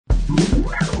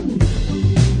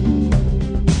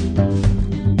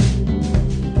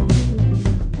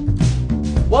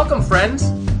Welcome, friends.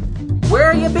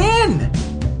 Where you been?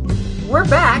 We're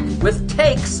back with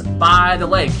Takes by the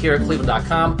Lake here at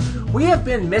Cleveland.com. We have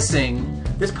been missing,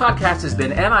 this podcast has been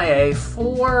MIA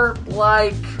for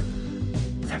like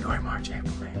February, March,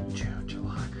 April, May, June,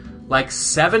 July. Like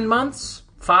 7 months?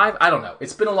 5? I don't know.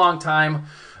 It's been a long time.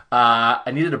 I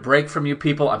needed a break from you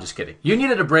people. I'm just kidding. You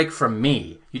needed a break from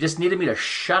me. You just needed me to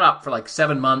shut up for like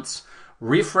 7 months,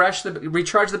 recharge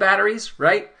the batteries,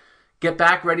 right? Get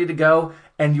back ready to go.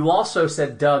 And you also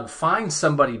said, Doug, find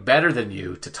somebody better than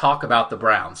you to talk about the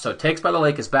Browns. So Takes by the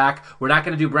Lake is back. We're not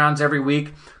going to do Browns every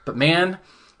week, but man,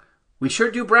 we sure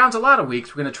do Browns a lot of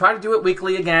weeks. We're going to try to do it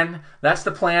weekly again. That's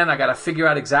the plan. I got to figure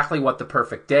out exactly what the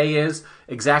perfect day is,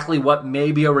 exactly what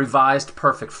maybe a revised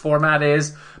perfect format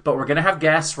is. But we're going to have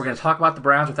guests. We're going to talk about the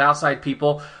Browns with outside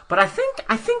people. But I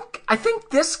think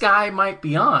this guy might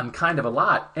be on kind of a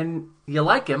lot. And you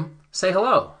like him? Say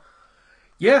hello.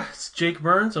 Yeah, it's Jake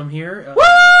Burns. I'm here. Woo!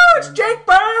 It's Jake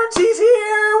Burns. He's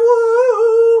here.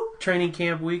 Woo! Training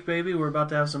camp week, baby. We're about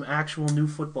to have some actual new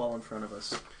football in front of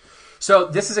us. So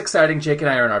this is exciting. Jake and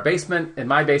I are in our basement. In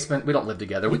my basement, we don't live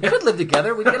together. We could live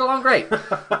together. We'd get along great.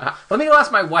 Let me go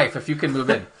ask my wife if you can move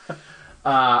in.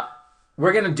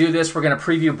 We're going to do this. We're going to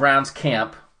preview Browns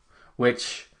camp,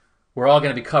 which we're all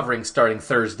going to be covering starting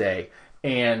Thursday.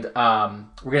 And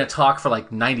we're going to talk for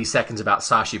like 90 seconds about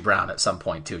Sashi Brown at some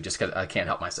point, too, just because I can't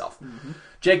help myself. Mm-hmm.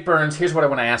 Jake Burns, here's what I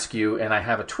want to ask you. And I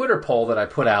have a Twitter poll that I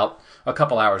put out a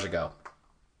couple hours ago.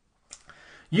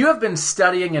 You have been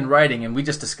studying and writing, and we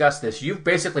just discussed this. You've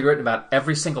basically written about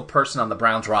every single person on the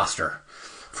Browns roster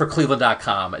for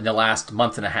Cleveland.com in the last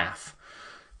month and a half.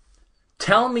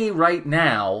 Tell me right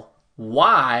now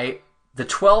why the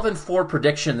 12-4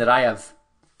 prediction that I have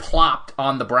plopped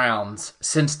on the Browns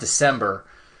since December,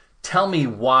 tell me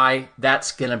why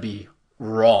that's going to be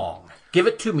wrong. Give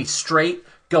it to me straight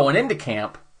going into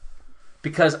camp,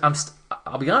 because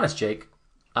I'll be honest, Jake,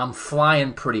 I'm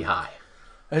flying pretty high.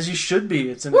 As you should be.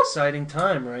 It's an exciting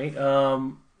time, right?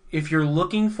 If you're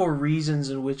looking for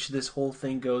reasons in which this whole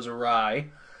thing goes awry,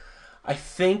 I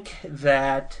think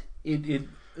that it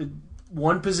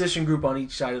one position group on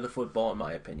each side of the football, in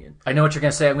my opinion. I know what you're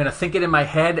going to say. I'm going to think it in my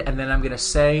head, and then I'm going to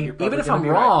say, even if I'm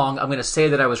wrong, I'm going to say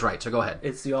that I was right. So go ahead.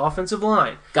 It's the offensive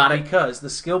line. Got it. Because the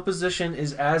skill position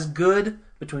is as good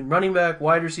between running back,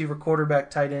 wide receiver, quarterback,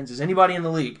 tight ends as anybody in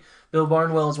the league. Bill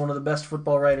Barnwell is one of the best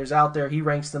football writers out there. He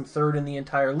ranks them third in the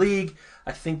entire league.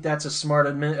 I think that's a smart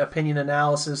opinion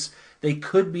analysis. They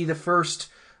could be the first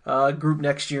group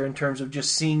next year in terms of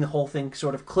just seeing the whole thing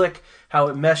sort of click, how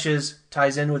it meshes,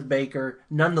 ties in with Baker.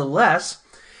 Nonetheless,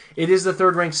 it is the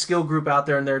third-ranked skill group out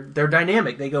there, and they're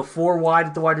dynamic. They go 4 wide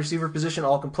at the wide receiver position,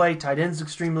 all can play. Tight end's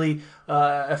extremely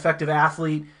effective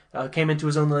athlete. Came into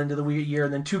his own end of the year,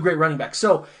 and then 2 great running backs.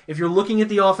 So if you're looking at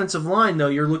the offensive line, though,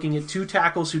 you're looking at 2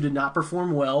 tackles who did not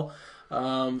perform well.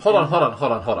 Hold on.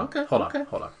 Okay.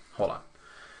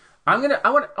 I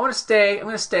want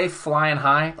to stay flying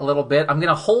high a little bit. I'm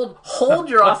gonna hold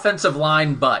your offensive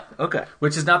line butt. Okay.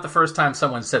 Which is not the first time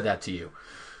someone said that to you.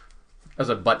 That was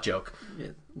a butt joke. Yeah,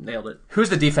 nailed it. Who's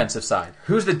the defensive side?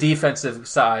 Who's the defensive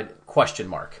side? Question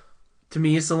mark. To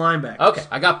me, it's the linebackers. Okay,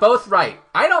 I got both right.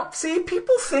 I don't see,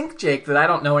 people think, Jake, that I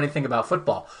don't know anything about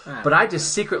football. But I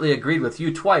just secretly agreed with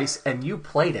you twice, and you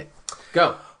played it.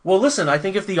 Go. Well, listen, I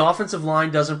think if the offensive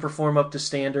line doesn't perform up to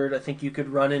standard, I think you could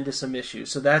run into some issues.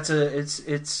 So that's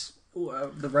the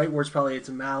right word's probably it's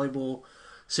a malleable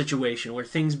situation where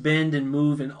things bend and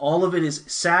move, and all of it is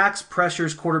sacks,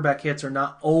 pressures, quarterback hits are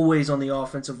not always on the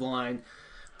offensive line,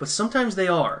 but sometimes they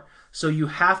are. So you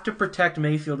have to protect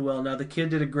Mayfield well. Now, the kid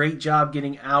did a great job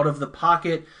getting out of the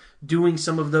pocket, doing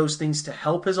some of those things to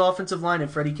help his offensive line, and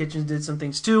Freddie Kitchens did some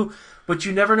things too, but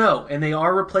you never know. And they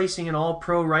are replacing an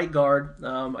all-pro right guard.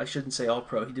 I shouldn't say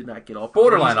all-pro. He did not get all-pro.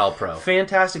 Borderline all-pro.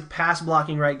 Fantastic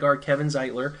pass-blocking right guard, Kevin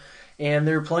Zeitler. And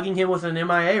they're plugging him with an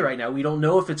MIA right now. We don't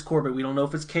know if it's Corbett. We don't know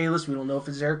if it's Kalis. We don't know if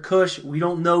it's Eric Kush. We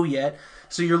don't know yet.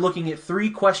 So you're looking at 3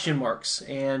 question marks.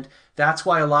 And that's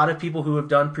why a lot of people who have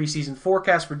done preseason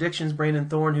forecast predictions, Brandon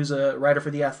Thorne, who's a writer for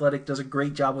The Athletic, does a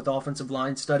great job with offensive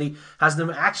line study, has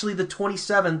them actually the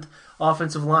 27th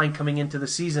offensive line coming into the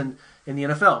season in the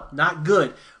NFL. Not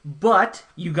good. But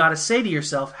you got to say to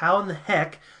yourself, how in the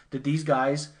heck did these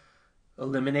guys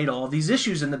eliminate all of these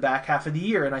issues in the back half of the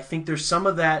year? And I think there's some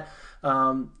of that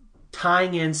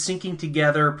tying in, syncing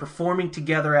together, performing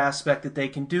together aspect that they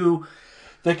can do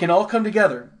that can all come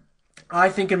together. I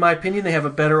think, in my opinion, they have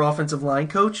a better offensive line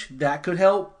coach. That could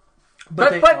help.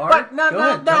 But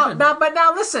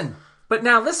now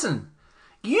listen.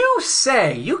 You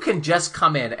say you can just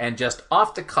come in and just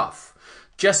off the cuff,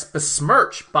 just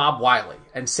besmirch Bob Wiley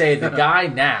and say the guy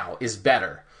now is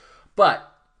better.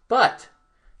 But But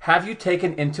have you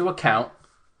taken into account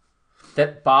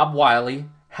that Bob Wiley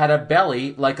had a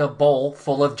belly like a bowl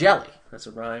full of jelly? That's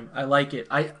a rhyme. I like it.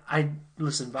 I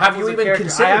listen. Bob Have you was a even character.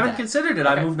 considered I haven't that? considered it.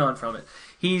 Okay. I moved on from it.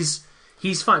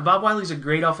 He's fine. Bob Wiley's a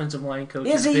great offensive line coach.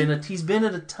 Is he? He's been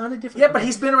at a ton of different. Yeah, but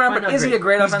he's been around. Fine, But not is he a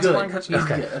great He's offensive good. line coach? He's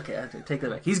Okay. good. Okay, I take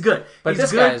that back. He's good. But He's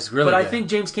this good, guy's really But I good. think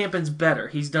James Campen's better.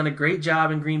 He's done a great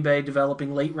job in Green Bay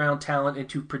developing late round talent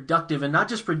into productive, and not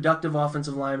just productive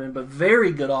offensive linemen, but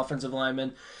very good offensive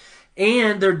linemen.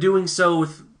 And they're doing so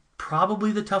with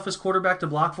probably the toughest quarterback to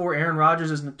block for. Aaron Rodgers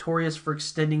is notorious for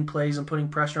extending plays and putting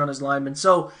pressure on his linemen.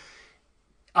 So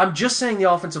I'm just saying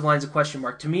the offensive line is a question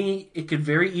mark. To me, it could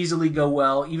very easily go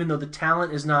well, even though the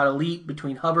talent is not elite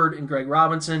between Hubbard and Greg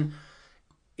Robinson.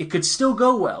 It could still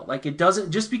go well. Like, it doesn't,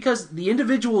 just because the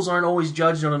individuals aren't always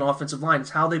judged on an offensive line. It's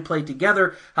how they play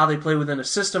together, how they play within a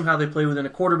system, how they play within a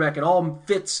quarterback. It all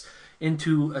fits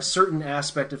into a certain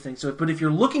aspect of things. So, but if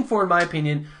you're looking for, in my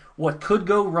opinion, what could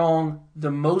go wrong,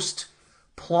 the most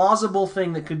plausible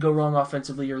thing that could go wrong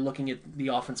offensively, you're looking at the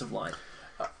offensive line.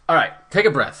 All right, take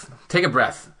a breath. Take a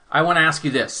breath. I want to ask you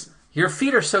this. Your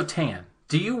feet are so tan.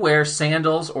 Do you wear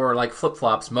sandals or like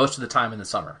flip-flops most of the time in the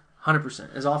summer?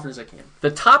 100%, as often as I can.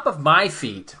 The top of my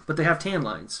feet... But they have tan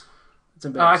lines. It's Oh,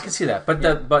 I embarrassing. can see that.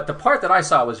 But the part that I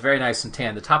saw was very nice and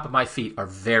tan. The top of my feet are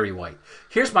very white.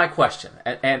 Here's my question.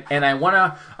 And I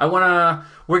wanna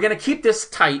we're gonna keep this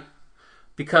tight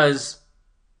because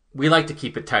we like to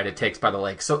keep it tight at Takes by the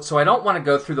Lake. So I don't want to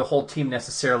go through the whole team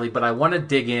necessarily, but I want to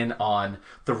dig in on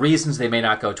the reasons they may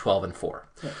not go 12-4.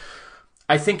 Yeah.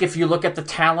 I think if you look at the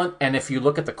talent and if you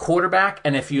look at the quarterback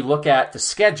and if you look at the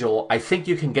schedule, I think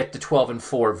you can get to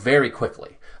 12-4 very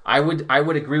quickly. I would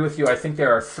agree with you. I think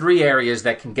there are 3 areas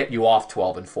that can get you off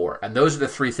 12-4, and those are the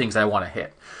 3 things I want to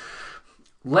hit.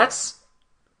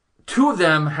 2 of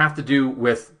them have to do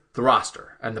with the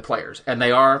roster and the players, and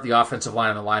they are the offensive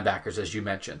line and the linebackers, as you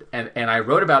mentioned. And I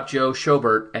wrote about Joe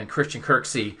Schobert and Christian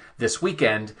Kirksey this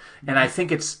weekend, and I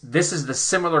think this is the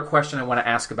similar question I want to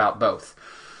ask about both.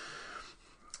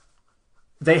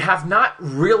 They have not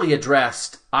really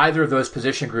addressed either of those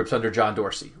position groups under John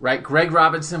Dorsey, right? Greg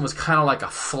Robinson was kind of like a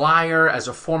flyer as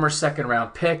a former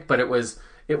second-round pick, but it was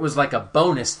like a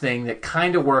bonus thing that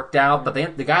kind of worked out. But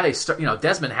the guy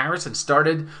Desmond Harrison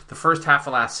started the first half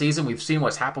of last season. We've seen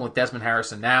what's happened with Desmond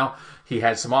Harrison now. He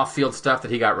had some off-field stuff that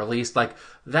he got released. Like,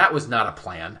 that was not a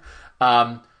plan.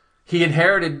 He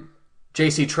inherited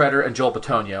J.C. Treader and Joel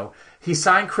Bitonio. He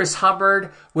signed Chris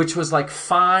Hubbard, which was like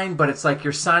fine, but it's like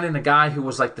you're signing a guy who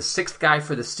was like the 6th guy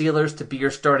for the Steelers to be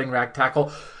your starting right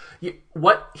tackle.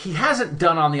 What he hasn't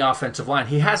done on the offensive line,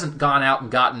 he hasn't gone out and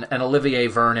gotten an Olivier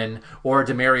Vernon or a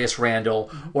Demarius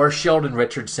Randall or a Sheldon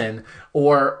Richardson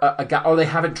or a guy, or they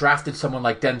haven't drafted someone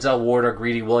like Denzel Ward or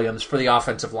Greedy Williams for the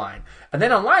offensive line. And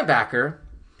then on linebacker,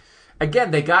 again,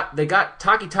 they got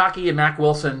Taki and Mac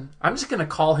Wilson. I'm just going to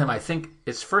call him, I think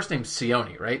his first name's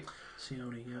Sione, right?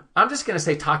 Sione, yeah. I'm just going to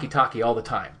say Taki all the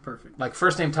time. Perfect. Like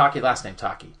first name Taki, last name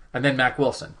Taki. And then Mac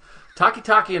Wilson.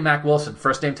 Taki and Mac Wilson.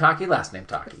 First name Taki, last name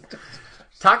Taki.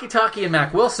 Taki and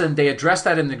Mac Wilson, they addressed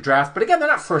that in the draft. But again, they're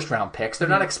not first-round picks. They're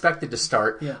not expected to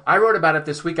start. Yeah. I wrote about it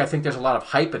this week. I think there's a lot of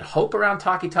hype and hope around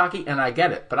Taki, and I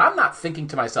get it. But I'm not thinking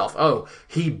to myself, oh,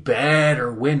 he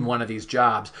better win one of these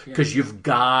jobs because you've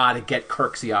got to get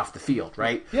Kirksey off the field,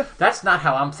 right? Yeah. That's not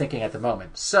how I'm thinking at the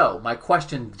moment. So my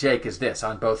question, Jake, is this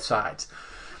on both sides.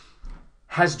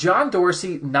 Has John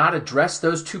Dorsey not addressed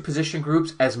those 2 position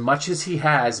groups as much as he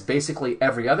has basically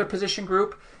every other position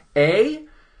group? A,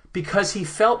 because he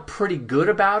felt pretty good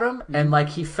about them and like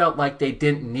he felt like they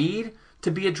didn't need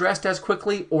to be addressed as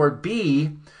quickly? Or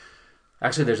B,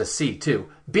 actually there's a C too.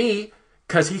 B,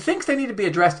 because he thinks they need to be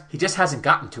addressed, he just hasn't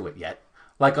gotten to it yet,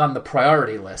 like on the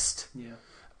priority list. Yeah.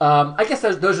 I guess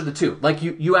those are the 2. Like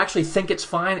you actually think it's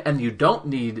fine and you don't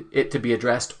need it to be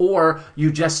addressed, or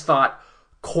you just thought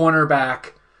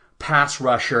cornerback, pass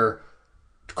rusher,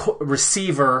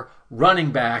 receiver,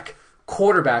 running back,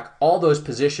 quarterback, all those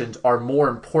positions are more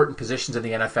important positions in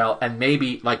the NFL, and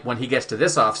maybe like when he gets to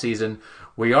this offseason,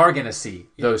 we are going to see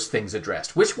those things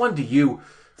addressed. Which one do you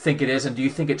think it is, and do you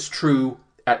think it's true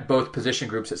at both position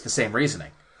groups? It's the same reasoning.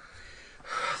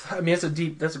 I mean,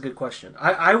 that's a good question.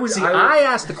 I would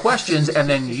ask the questions, and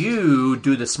then you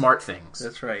do the smart things.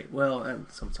 That's right. Well, and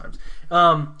sometimes.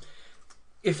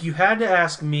 If you had to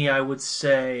ask me, I would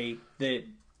say that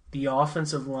the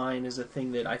offensive line is a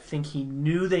thing that I think he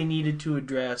knew they needed to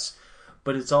address,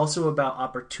 but it's also about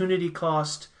opportunity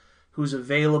cost, who's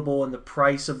available, and the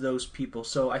price of those people.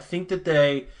 So I think that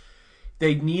they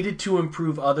needed to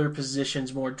improve other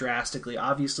positions more drastically.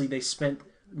 Obviously, they spent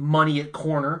money at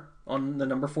corner on the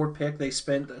number 4 pick. They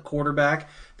spent a quarterback.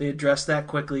 They addressed that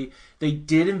quickly. They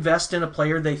did invest in a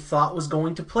player they thought was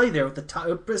going to play there with the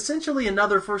top, essentially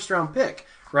another first-round pick,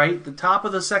 right? The top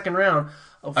of the second round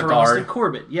for Austin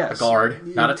Corbett. Yes. A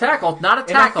guard. Not a tackle. Not a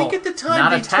tackle. And I think at the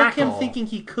time they took him thinking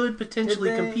he could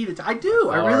potentially compete. I do.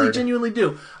 I really genuinely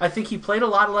do. I think he played a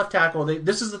lot of left tackle.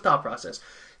 This is the thought process.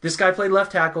 This guy played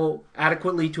left tackle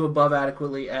adequately to above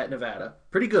adequately at Nevada.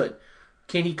 Pretty good.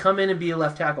 Can he come in and be a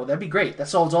left tackle? That'd be great. That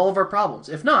solves all of our problems.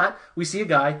 If not, we see a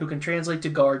guy who can translate to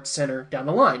guard, center, down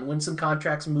the line, win some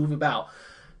contracts, move about.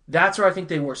 That's where I think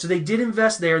they were. So they did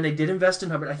invest there, and they did invest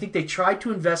in Hubbard. I think they tried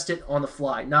to invest it on the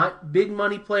fly. Not big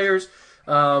money players,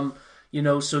 so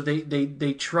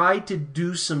they tried to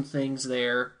do some things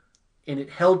there, and it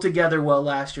held together well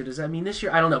last year. Does that mean this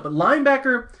year? I don't know. But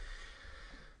linebacker,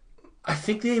 I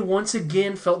think they once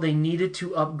again felt they needed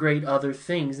to upgrade other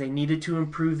things. They needed to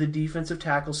improve the defensive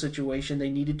tackle situation.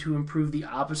 They needed to improve the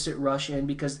opposite rush end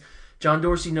because John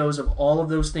Dorsey knows of all of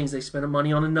those things. They spent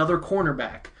money on another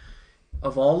cornerback.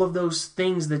 Of all of those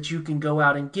things that you can go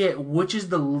out and get, which is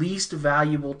the least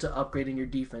valuable to upgrading your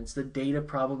defense? The data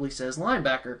probably says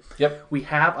linebacker. Yep.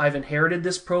 I've inherited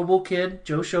this Pro Bowl kid,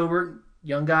 Joe Schobert,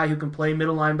 young guy who can play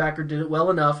middle linebacker, did it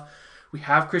well enough. We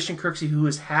have Christian Kirksey, who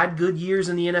has had good years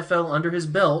in the NFL under his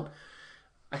belt.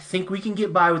 I think we can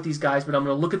get by with these guys, but I'm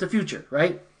going to look at the future,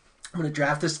 right? I'm going to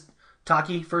draft this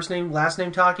Taki, first name, last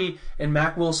name Taki, and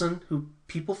Mac Wilson, who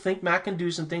people think Mac can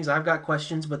do some things. I've got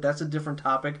questions, but that's a different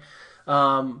topic.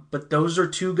 But those are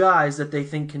 2 guys that they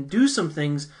think can do some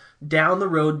things down the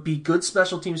road, be good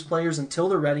special teams players until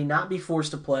they're ready, not be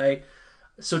forced to play.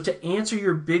 So to answer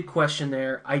your big question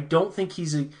there, I don't think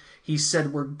he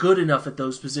said we're good enough at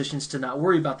those positions to not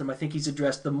worry about them. I think he's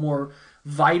addressed the more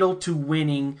vital to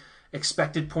winning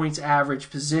expected points average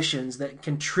positions that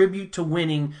contribute to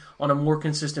winning on a more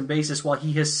consistent basis, while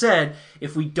he has said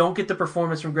if we don't get the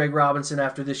performance from Greg Robinson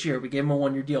after this year, we gave him a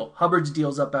 1-year deal. Hubbard's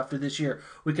deal's up after this year.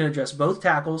 We can address both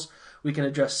tackles. We can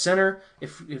address center.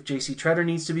 If J.C. Treader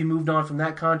needs to be moved on from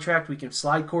that contract, we can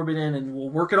slide Corbett in and we'll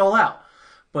work it all out.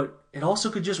 But it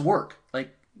also could just work.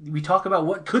 Like, we talk about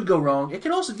what could go wrong. It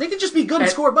could also, they could just be good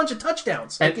and score a bunch of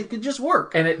touchdowns. Like, it could just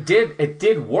work. And it did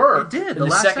work. It did. In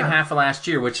the second half of last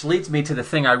year, which leads me to the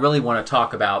thing I really want to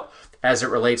talk about as it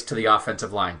relates to the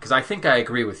offensive line. Because I think I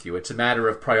agree with you. It's a matter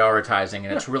of prioritizing, and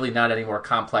it's really not any more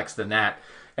complex than that.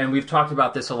 And we've talked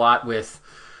about this a lot with,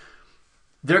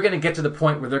 they're going to get to the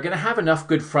point where they're going to have enough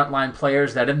good frontline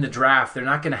players that in the draft, they're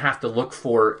not going to have to look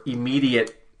for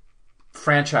immediate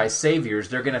franchise saviors.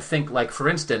 They're going to think, like, for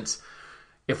instance,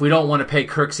 if we don't want to pay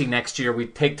Kirksey next year, we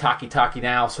take Taki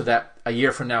now so that a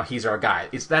year from now he's our guy.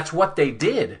 That's what they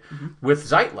did with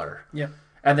Zeitler. Yeah.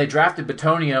 And they drafted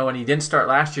Bitonio, and he didn't start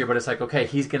last year, but it's like, okay,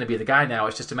 he's going to be the guy now.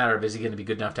 It's just a matter of, is he going to be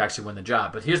good enough to actually win the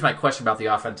job? But here's my question about the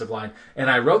offensive line. And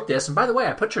I wrote this, and by the way,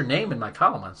 I put your name in my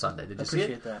column on Sunday. Did you see it?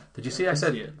 Appreciate that. Did you see it? I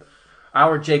said,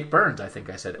 our Jake Burns, I think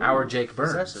I said. Our Jake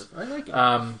Burns. Possessive. I like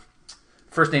it.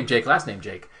 First name Jake, last name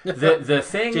Jake. The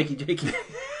thing... Jakey.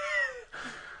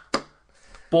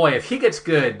 Boy, if he gets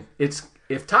good,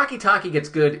 if Taki gets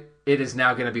good, it is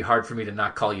now going to be hard for me to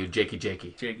not call you Jakey.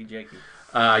 Jakey.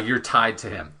 You're tied to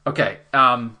him. Okay.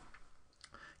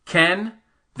 Can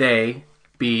they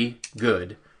be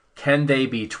good? Can they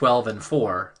be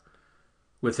 12-4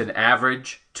 with an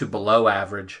average to below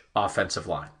average offensive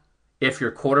line? If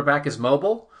your quarterback is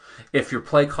mobile, if your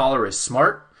play caller is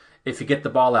smart, if you get the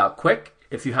ball out quick,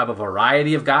 if you have a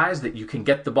variety of guys that you can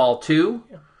get the ball to,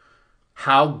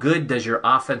 how good does your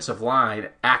offensive line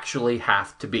actually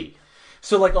have to be?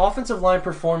 So, like, offensive line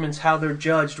performance, how they're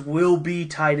judged, will be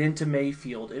tied into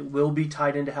Mayfield. It will be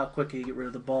tied into how quick they get rid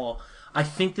of the ball. I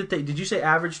think that did you say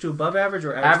average to above average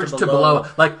or average to below?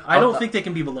 Like, I don't think they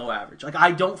can be below average. Like,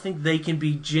 I don't think they can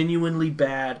be genuinely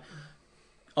bad.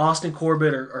 Austin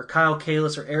Corbett or Kyle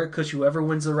Kalis or Eric Kush, whoever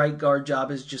wins the right guard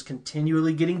job, is just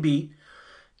continually getting beat.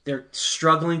 They're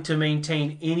struggling to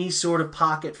maintain any sort of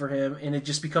pocket for him, and it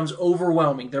just becomes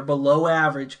overwhelming. They're below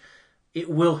average. It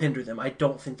will hinder them. I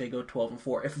don't think they go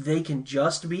 12-4. If they can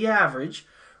just be average,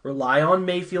 rely on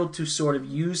Mayfield to sort of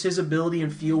use his ability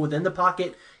and feel within the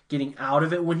pocket, getting out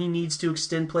of it when he needs to,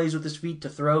 extend plays with his feet to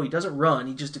throw. He doesn't run.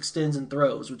 He just extends and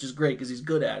throws, which is great because he's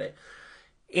good at it.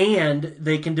 And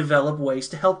they can develop ways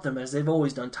to help them, as they've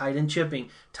always done. Tight end chipping,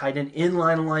 tight end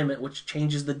inline alignment, which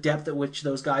changes the depth at which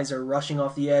those guys are rushing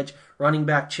off the edge, running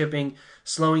back chipping,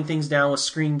 slowing things down with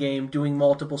screen game, doing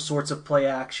multiple sorts of play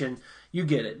action. You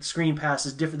get it. Screen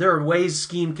passes different. There are ways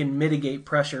scheme can mitigate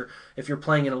pressure if you're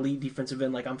playing an elite defensive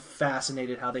end. Like, I'm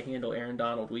fascinated how they handle Aaron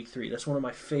Donald week 3. That's one of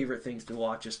my favorite things to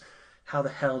watch, is how the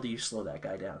hell do you slow that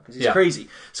guy down? Because he's crazy.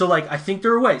 So, like, I think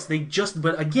there are ways.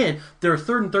 But again, there are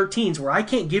 3rd and 13s where I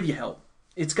can't give you help.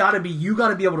 It's got to be, you got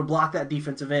to be able to block that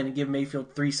defensive end and give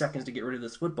Mayfield 3 seconds to get rid of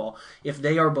this football. If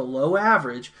they are below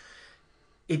average,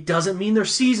 it doesn't mean their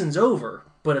season's over,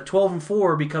 but a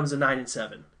 12-4 becomes a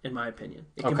 9-7, in my opinion.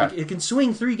 It can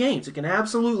swing 3 games. It can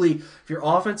absolutely, if your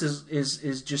offense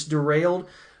is just derailed,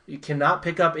 you cannot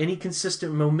pick up any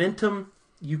consistent momentum,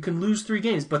 you can lose 3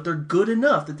 games, but they're good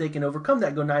enough that they can overcome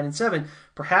that, go 9-7,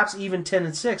 perhaps even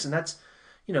 10-6, and that's,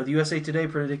 the USA Today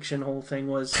prediction whole thing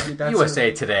was...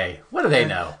 USA Today, what do they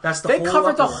know? They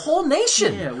covered the whole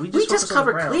nation. Yeah, we just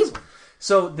covered Cleveland.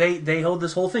 So they hold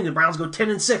this whole thing. The Browns go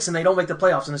 10-6 and they don't make the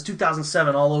playoffs, and it's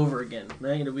 2007 all over again.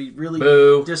 It'll be really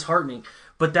disheartening.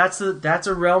 But that's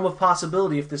a realm of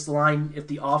possibility if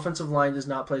the offensive line does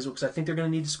not play as well, because I think they're going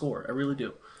to need to score. I really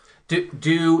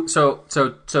do. So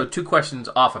 2 questions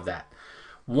off of that.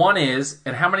 One is,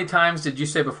 and how many times did you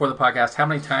say before the podcast? How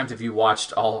many times have you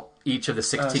watched each of the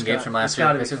 16 games from last year?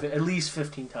 At least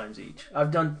 15 times each.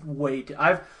 I've done way too.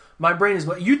 My brain is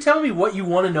what you tell me what you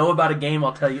want to know about a game.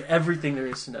 I'll tell you everything there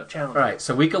is to know. Challenge. All right.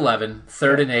 So week 11,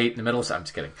 3rd and 8 in the middle. I'm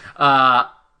just kidding.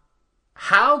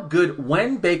 How good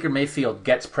when Baker Mayfield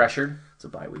gets pressured? It's a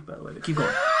bye week, by the way. But keep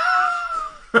going.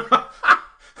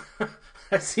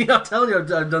 See, I'm telling you, I've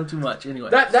done too much. Anyway,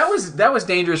 that was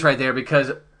dangerous right there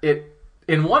because it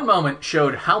in one moment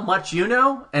showed how much you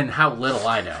know and how little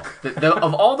I know.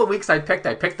 Of all the weeks I picked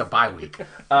the bye week.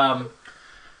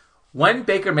 When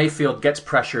Baker Mayfield gets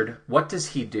pressured, what does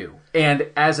he do? And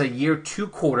as a year 2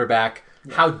 quarterback,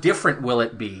 how different will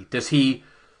it be? Does he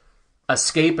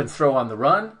escape and throw on the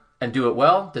run and do it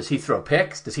well? Does he throw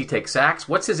picks? Does he take sacks?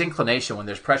 What's his inclination when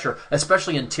there's pressure,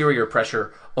 especially interior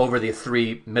pressure over the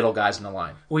 3 middle guys in the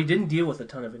line? Well, he didn't deal with a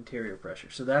ton of interior pressure,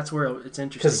 so that's where it's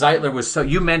interesting. Because Zeitler was so...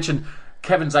 You mentioned...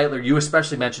 Kevin Zeitler, you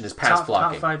especially mentioned his pass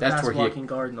blocking. Top 5 pass blocking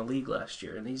guard in the league last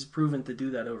year, and he's proven to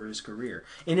do that over his career.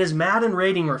 And his Madden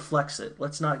rating reflects it.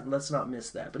 Let's not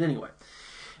miss that. But anyway,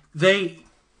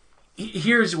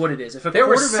 here's what it is. There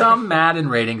were some Madden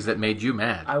ratings that made you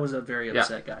mad. I was a very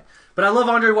upset guy. But I love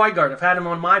Andre Weigart. I've had him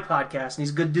on my podcast, and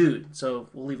he's a good dude. So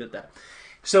we'll leave it at that.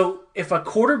 So if a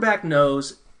quarterback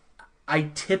knows, I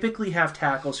typically have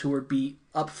tackles who are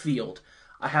upfield.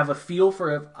 I have a feel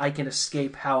for if I can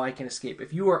escape, how I can escape.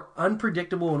 If you are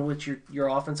unpredictable in which your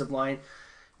offensive line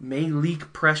may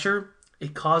leak pressure,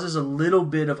 it causes a little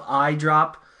bit of eye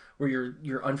drop where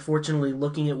you're unfortunately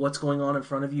looking at what's going on in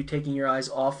front of you, taking your eyes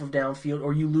off of downfield,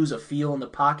 or you lose a feel in the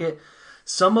pocket.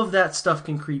 Some of that stuff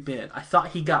can creep in. I thought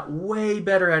he got way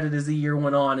better at it as the year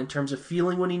went on in terms of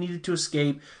feeling when he needed to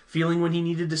escape, feeling when he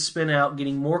needed to spin out,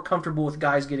 getting more comfortable with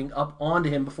guys getting up onto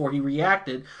him before he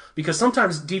reacted. Because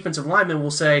sometimes defensive linemen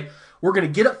will say, we're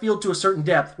going to get upfield to a certain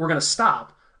depth, we're going to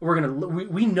stop,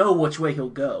 we know which way he'll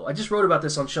go. I just wrote about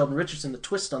this on Sheldon Richardson, the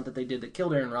twist stunt that they did that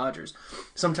killed Aaron Rodgers.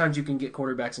 Sometimes you can get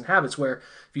quarterbacks in habits where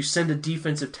if you send a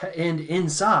defensive end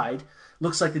inside,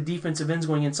 looks like the defensive end's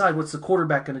going inside. What's the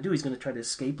quarterback going to do? He's going to try to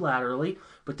escape laterally,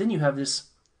 but then you have this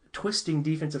twisting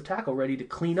defensive tackle ready to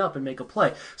clean up and make a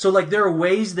play. So, there are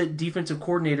ways that defensive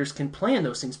coordinators can plan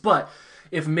those things. But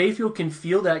if Mayfield can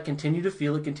feel that, continue to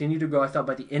feel it, continue to grow, I thought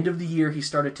by the end of the year he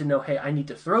started to know, hey, I need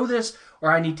to throw this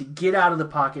or I need to get out of the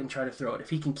pocket and try to throw it. If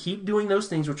he can keep doing those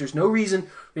things, which there's no reason,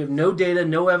 we have no data,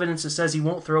 no evidence that says he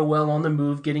won't throw well on the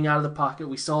move, getting out of the pocket.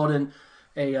 We saw it in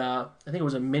I think it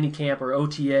was a mini camp or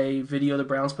OTA video the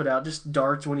Browns put out, just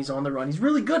darts when he's on the run. He's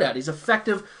really good at it. He's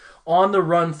effective on the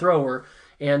run thrower,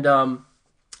 and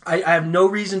I have no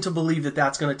reason to believe that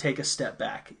that's going to take a step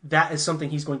back. That is something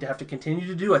he's going to have to continue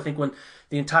to do. I think when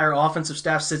the entire offensive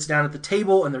staff sits down at the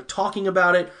table and they're talking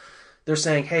about it, they're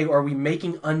saying, hey, are we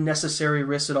making unnecessary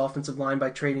risks at offensive line by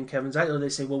trading Kevin Zeitler? They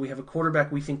say, well, we have a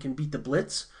quarterback we think can beat the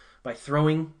blitz by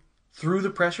throwing through the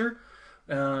pressure.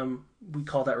 We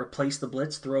call that replace the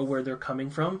blitz, throw where they're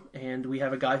coming from. And we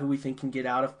have a guy who we think can get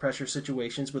out of pressure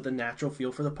situations with a natural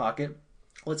feel for the pocket.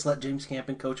 Let's let James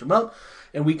Campen coach him up,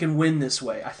 and we can win this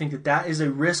way. I think that is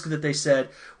a risk that they said,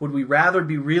 would we rather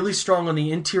be really strong on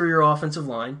the interior offensive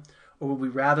line, or would we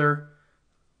rather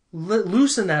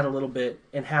loosen that a little bit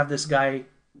and have this guy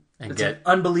and get an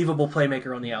unbelievable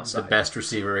playmaker on the outside? The best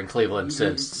receiver in Cleveland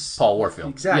since Paul Warfield.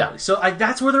 Exactly. Yeah. So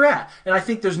that's where they're at. And I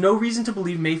think there's no reason to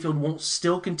believe Mayfield won't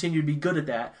still continue to be good at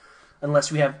that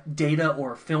unless we have data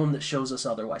or film that shows us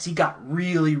otherwise. He got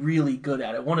really, really good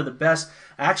at it. One of the best.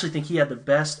 I actually think he had the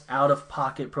best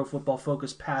out-of-pocket Pro Football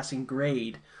Focus passing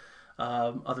grade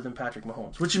other than Patrick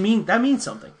Mahomes, that means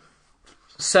something.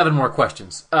 7 more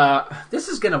questions. This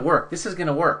is going to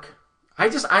work.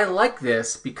 I like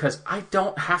this because I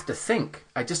don't have to think.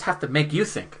 I just have to make you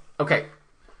think. Okay.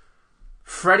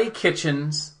 Freddie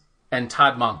Kitchens and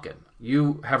Todd Monken.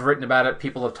 You have written about it.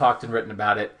 People have talked and written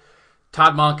about it.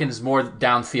 Todd Monken is more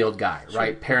downfield guy,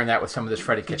 right? Pairing that with some of this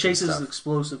Freddie Kitchens chases stuff.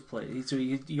 explosive play. So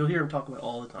you'll hear him talk about it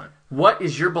all the time. What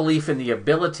is your belief in the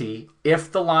ability,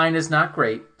 if the line is not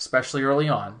great, especially early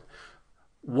on,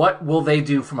 what will they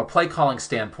do from a play calling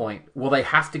standpoint? Will they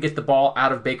have to get the ball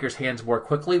out of Baker's hands more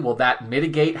quickly? Will that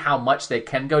mitigate how much they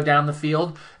can go down the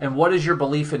field? And what is your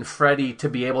belief in Freddie to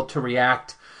be able to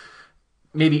react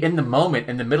maybe in the moment,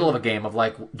 in the middle of a game of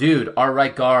like, dude, our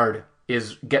right guard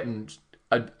is getting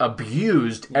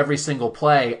abused every single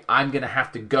play. I'm going to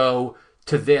have to go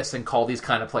to this and call these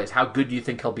kind of plays. How good do you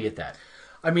think he'll be at that?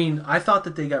 I mean, I thought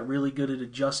that they got really good at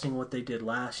adjusting what they did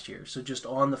last year. So just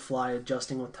on the fly,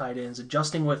 adjusting with tight ends,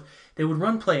 they would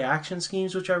run play action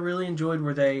schemes, which I really enjoyed,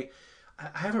 where I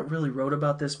haven't really wrote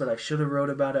about this, but I should have wrote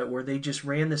about it, where they just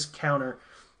ran this counter.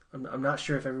 I'm not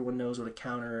sure if everyone knows what a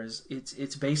counter is.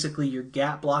 It's basically you're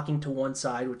gap blocking to one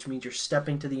side, which means you're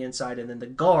stepping to the inside, and then the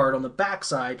guard on the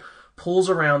backside pulls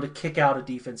around to kick out a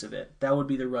defensive end. That would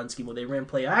be the run scheme. Well, they ran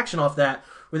play action off that,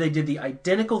 where they did the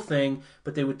identical thing,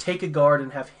 but they would take a guard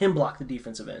and have him block the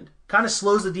defensive end. Kind of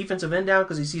slows the defensive end down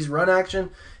because he sees run action.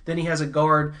 Then he has a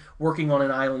guard working on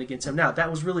an island against him. Now,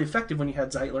 that was really effective when you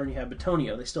had Zeitler and you had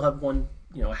Bitonio. They still have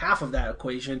half of that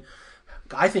equation.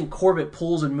 I think Corbett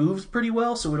pulls and moves pretty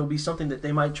well, so it'll be something that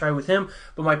they might try with him.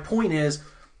 But my point is,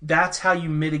 that's how you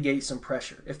mitigate some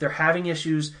pressure. If they're having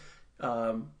issues,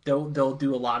 they'll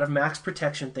do a lot of max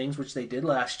protection things, which they did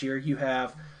last year.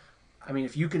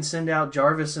 If you can send out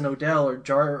Jarvis and Odell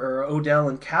or Odell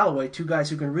and Callaway, two guys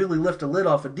who can really lift a lid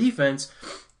off a defense,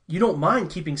 you don't mind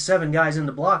keeping 7 guys in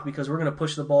the block because we're going to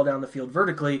push the ball down the field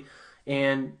vertically,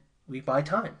 and we buy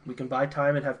time. We can buy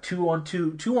time and have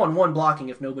 2-on-1 blocking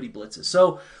if nobody blitzes.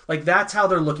 So, that's how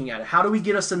they're looking at it. How do we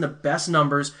get us in the best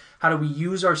numbers? How do we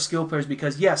use our skill players?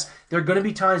 Because, yes, there are going to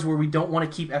be times where we don't want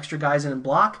to keep extra guys in and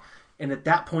block, and at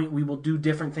that point we will do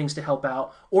different things to help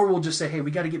out, or we'll just say, hey,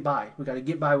 we got to get by. We got to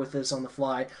get by with this on the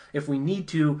fly. If we need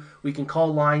to, we can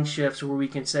call line shifts where we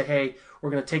can say, hey, we're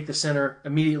going to take the center,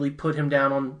 immediately put him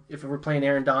down on, if we're playing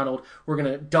Aaron Donald, we're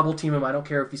going to double team him. I don't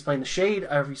care if he's playing the shade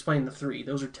or if he's playing the 3.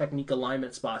 Those are technique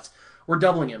alignment spots. We're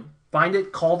doubling him. Find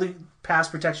it, call the pass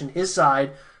protection his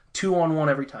side, 2-on-1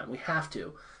 every time. We have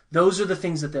to. Those are the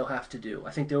things that they'll have to do. I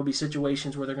think there will be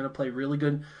situations where they're going to play really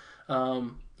good,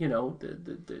 the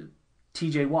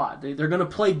TJ Watt. They're going to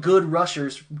play good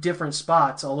rushers, different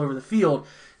spots all over the field.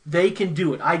 They can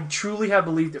do it. I truly have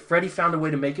believed that Freddie found a way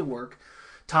to make it work.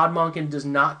 Todd Monken does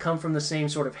not come from the same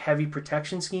sort of heavy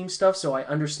protection scheme stuff, so I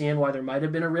understand why there might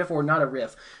have been a riff, or not a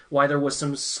riff, why there was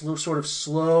some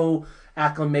slow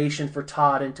acclimation for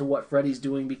Todd into what Freddie's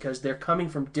doing, because they're coming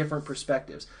from different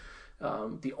perspectives.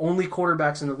 The only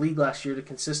quarterbacks in the league last year to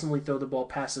consistently throw the ball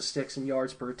past the sticks and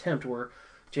yards per attempt were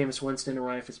Jameis Winston and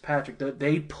Ryan Fitzpatrick.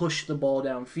 They pushed the ball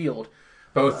downfield.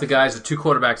 Both the guys, the 2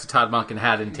 quarterbacks that Todd Monken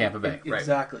had in Tampa Bay.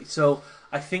 Exactly. Right. So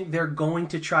I think they're going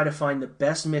to try to find the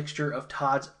best mixture of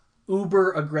Todd's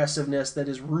uber aggressiveness that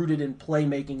is rooted in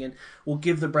playmaking and will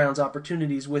give the Browns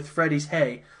opportunities with Freddie's,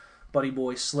 hey, buddy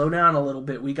boy, slow down a little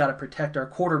bit. We got to protect our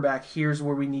quarterback. Here's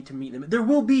where we need to meet them. There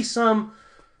will be some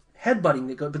headbutting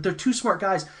that goes, but they're 2 smart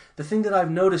guys. The thing that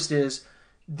I've noticed is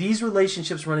these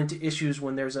relationships run into issues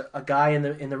when there's a guy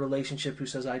in the relationship who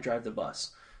says, I drive the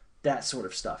bus. That sort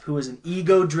of stuff. Who is an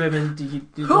ego-driven...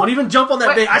 Don't even jump on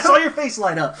that bait. I saw your face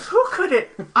light up. Who could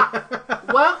it...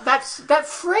 well, that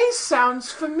phrase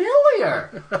sounds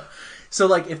familiar.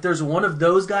 So, if there's one of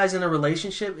those guys in a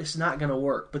relationship, it's not going to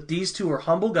work. But these 2 are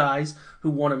humble guys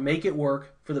who want to make it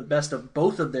work for the best of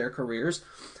both of their careers.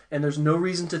 And there's no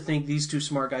reason to think these 2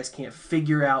 smart guys can't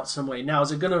figure out some way. Now,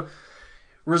 is it going to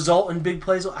result in big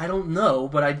plays? I don't know.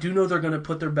 But I do know they're going to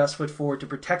put their best foot forward to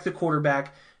protect the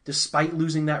quarterback despite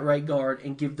losing that right guard,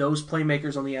 and give those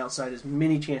playmakers on the outside as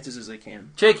many chances as they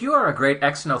can. Jake, you are a great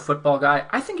X and O football guy.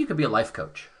 I think you could be a life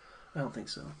coach. I don't think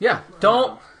so. Yeah,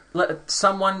 don't let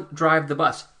someone drive the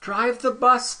bus. Drive the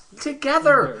bus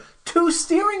together. 2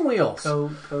 steering wheels.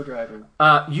 Co-driving.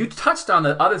 You touched on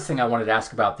the other thing I wanted to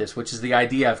ask about this, which is the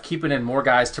idea of keeping in more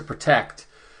guys to protect.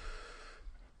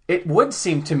 It would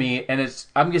seem to me, and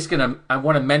I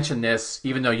want to mention this,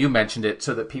 even though you mentioned it,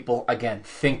 so that people, again,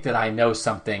 think that I know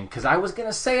something, because I was going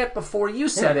to say it before you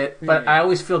said it, but I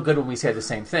always feel good when we say the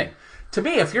same thing. To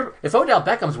me, if Odell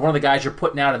Beckham's one of the guys you're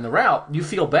putting out in the route, you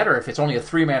feel better if it's only a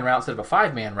 3-man route instead of a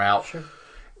 5-man route. Sure.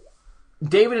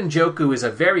 David Njoku is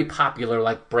a very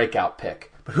popular, breakout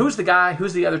pick. But who's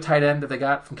the other tight end that they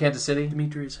got from Kansas City?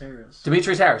 Demetrius Harris.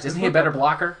 Isn't he a better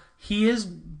blocker? He's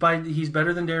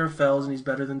better than Darren Fells, and he's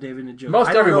better than David Njoku.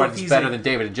 Most everyone is better than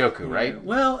David Njoku, right?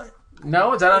 Well,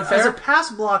 No, is that unfair? As a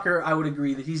pass blocker, I would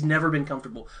agree that he's never been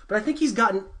comfortable. But I think he's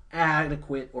gotten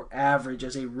adequate or average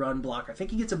as a run blocker. I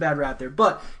think he gets a bad rap there.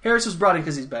 But Harris was brought in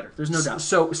because he's better. There's no doubt.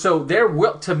 So there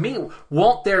will, to me,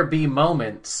 won't there be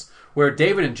moments where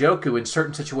David Njoku in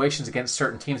certain situations against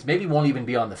certain teams maybe won't even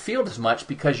be on the field as much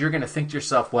because you're going to think to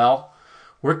yourself, well,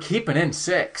 we're keeping in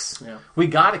 6. Yeah. We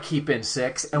got to keep in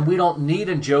 6, and we don't need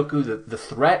Njoku, the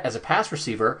threat as a pass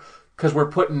receiver, because we're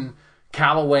putting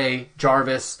Callaway,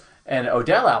 Jarvis, and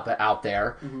Odell out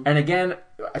there. Mm-hmm. And again,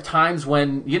 at times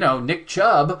when, Nick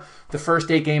Chubb, the first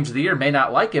 8 games of the year, may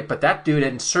not like it, but that dude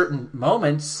in certain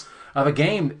moments of a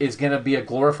game is going to be a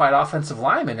glorified offensive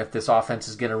lineman if this offense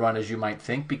is going to run as you might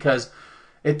think, because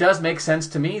it does make sense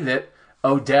to me that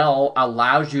Odell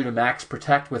allows you to max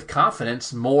protect with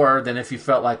confidence more than if you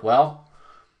felt like, well,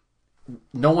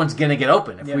 no one's going to get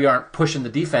open if we aren't pushing the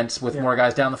defense with more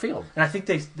guys down the field. And I think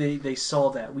they saw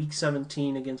that. Week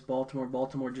 17 against Baltimore,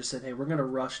 Baltimore just said, hey, we're going to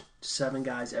rush 7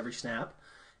 guys every snap,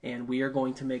 and we are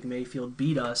going to make Mayfield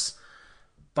beat us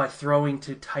by throwing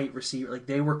to tight receiver. Like,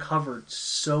 they were covered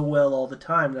so well all the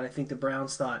time that I think the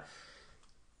Browns thought,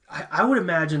 I would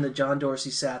imagine that John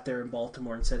Dorsey sat there in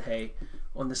Baltimore and said, hey,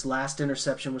 when this last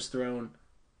interception was thrown,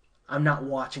 I'm not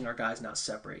watching our guys not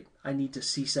separate. I need to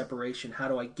see separation. How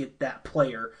do I get that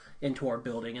player into our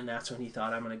building? And that's when he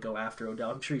thought, I'm going to go after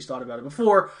Odell. I'm sure he's thought about it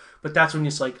before, but that's when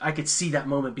it's like, I could see that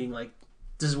moment being like,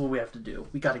 this is what we have to do.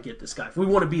 We got to get this guy. If we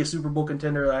want to be a Super Bowl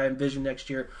contender that I envision next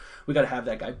year, we got to have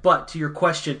that guy. But to your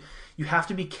question, you have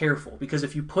to be careful, because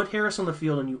if you put Harris on the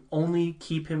field and you only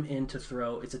keep him in to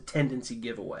throw, it's a tendency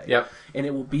giveaway. Yep. And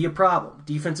it will be a problem.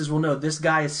 Defenses will know this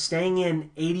guy is staying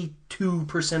in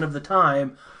 82% of the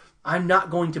time. I'm not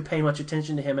going to pay much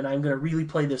attention to him, and I'm going to really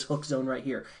play this hook zone right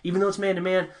here. Even though it's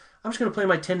man-to-man, I'm just going to play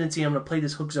my tendency. I'm going to play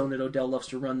this hook zone that Odell loves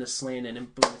to run this slant in,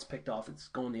 and boom, it's picked off. It's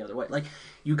going the other way. Like,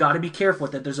 you got to be careful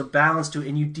with that. There's a balance to it,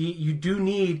 and you do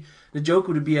need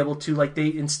Njoku to be able to, like,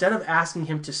 they, instead of asking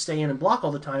him to stay in and block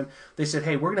all the time, they said,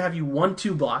 hey, we're going to have you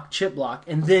 1-2 block, chip block,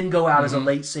 and then go out as a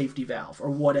late safety valve or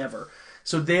whatever.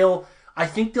 So I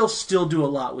think they'll still do a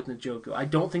lot with Njoku. I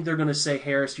don't think they're going to say,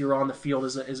 Harris, you're on the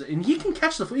field and he can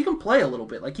catch the foot. He can play a little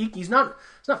bit. Like, he's not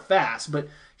fast, but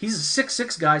he's a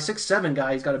 6'6 guy, 6'7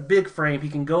 guy. He's got a big frame. He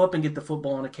can go up and get the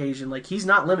football on occasion. Like, he's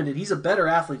not limited. He's a better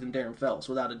athlete than Darren Fells,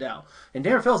 without a doubt. And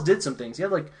Darren Fells did some things. He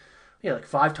had like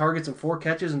 5 targets and 4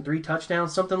 catches and 3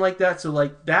 touchdowns, something like that. So,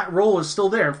 like, that role is still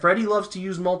there. And Freddie loves to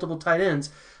use multiple tight ends.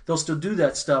 They'll still do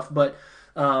that stuff, but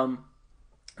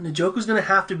Njoku's going to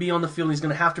have to be on the field. He's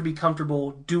going to have to be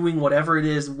comfortable doing whatever it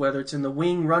is, whether it's in the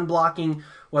wing, run blocking,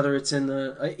 whether it's in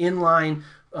the inline,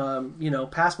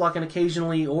 pass blocking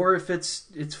occasionally, or if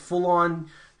it's full on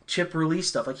chip release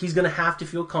stuff. Like, he's going to have to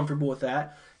feel comfortable with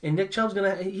that. And Nick Chubb's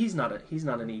he's not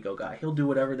an ego guy. He'll do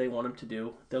whatever they want him to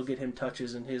do. They'll get him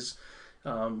touches in his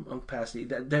capacity.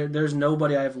 There's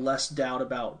nobody I have less doubt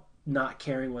about not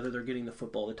caring whether they're getting the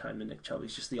football all the time than Nick Chubb.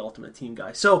 He's just the ultimate team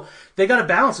guy. So they got to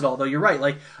balance it all, though. You're right.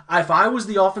 Like, if I was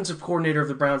the offensive coordinator of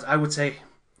the Browns, I would say,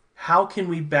 how can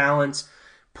we balance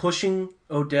pushing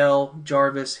Odell,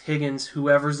 Jarvis, Higgins,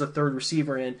 whoever's the third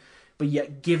receiver in, but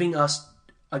yet giving us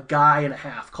a guy and a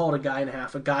half, call it a guy and a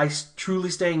half, a guy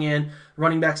truly staying in,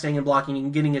 running back staying in, blocking,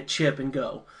 and getting a chip and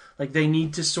go. Like, they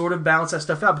need to sort of balance that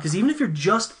stuff out, because even if you're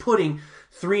just putting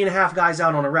 3.5 guys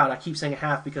out on a route, I keep saying a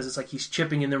half because it's like he's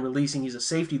chipping and then releasing, he's a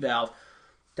safety valve.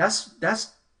 That's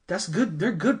good.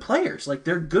 They're good players. Like,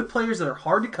 they're good players that are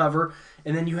hard to cover,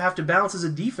 and then you have to balance as a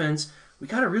defense. We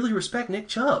got to really respect Nick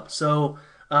Chubb. So,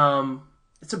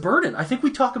 it's a burden. I think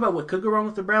we talk about what could go wrong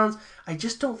with the Browns. I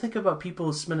just don't think about people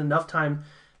who spend enough time,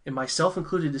 and myself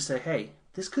included, to say, hey,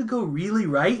 this could go really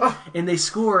right, and they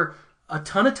score a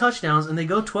ton of touchdowns, and they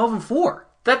go 12-4.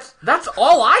 That's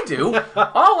all I do.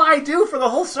 All I do for the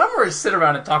whole summer is sit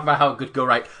around and talk about how it could go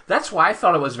right. That's why I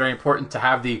thought it was very important to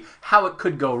have the how it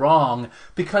could go wrong,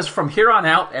 because from here on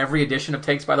out, every edition of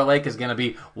Takes by the Lake is going to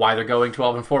be why they're going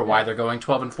 12-4, why they're going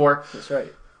 12-4. That's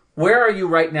right. Where are you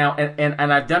right now?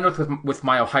 And I've done it with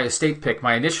my Ohio State pick.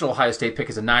 My initial Ohio State pick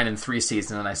is a 9-3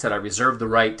 season, and I said I reserve the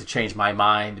right to change my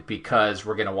mind because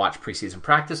we're going to watch preseason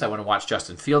practice. I want to watch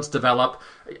Justin Fields develop.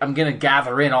 I'm going to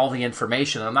gather in all the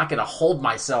information. I'm not going to hold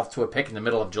myself to a pick in the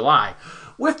middle of July.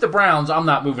 With the Browns, I'm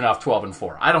not moving off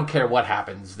 12-4. I don't care what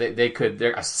happens. A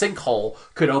sinkhole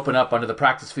could open up under the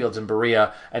practice fields in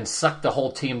Berea and suck the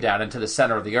whole team down into the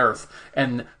center of the earth.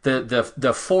 And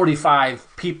the 45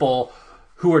 people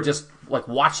who are just like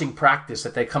watching practice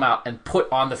that they come out and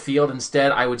put on the field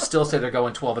instead, I would still say they're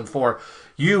going 12-4.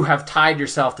 You have tied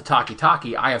yourself to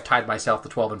Taki. I have tied myself to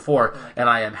 12-4, and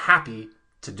I am happy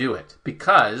to do it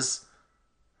because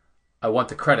I want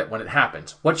the credit when it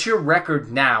happens. What's your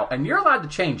record now? And you're allowed to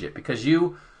change it because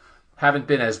you haven't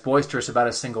been as boisterous about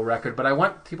a single record, but I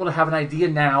want people to have an idea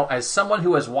now as someone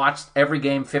who has watched every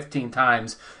game 15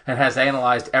 times and has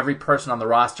analyzed every person on the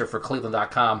roster for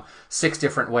Cleveland.com 6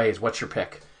 different ways. What's your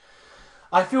pick?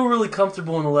 I feel really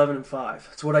comfortable in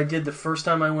 11-5. It's what I did the first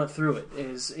time I went through it.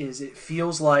 Is it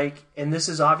feels like, and this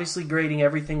is obviously grading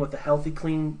everything with a healthy,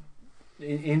 clean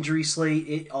injury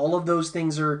slate. All of those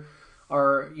things are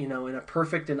in a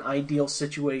perfect and ideal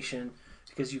situation.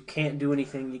 Because you can't do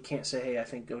anything. You can't say, hey, I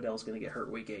think Odell's going to get hurt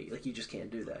week 8. Like, you just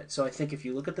can't do that. So I think if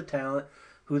you look at the talent,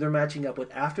 who they're matching up with,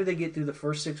 after they get through the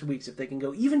first 6 weeks, if they can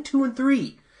go even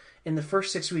 2-3 in the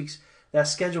first 6 weeks, that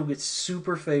schedule gets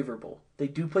super favorable. They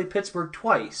do play Pittsburgh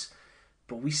twice,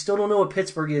 but we still don't know what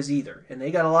Pittsburgh is either. And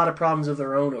they got a lot of problems of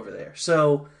their own over there.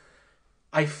 So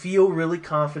I feel really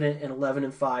confident in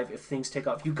 11-5 if things take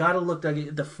off. You got to look,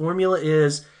 Doug, the formula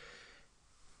is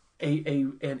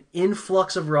an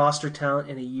influx of roster talent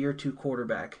and a year 2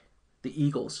 quarterback. The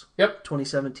Eagles. Yep.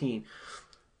 2017.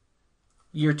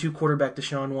 Year 2 quarterback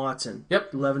Deshaun Watson.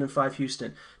 Yep. 11-5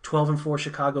 Houston. 12-4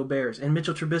 Chicago Bears. And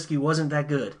Mitchell Trubisky wasn't that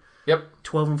good. Yep.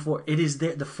 12-4. It is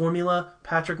the formula.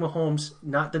 Patrick Mahomes,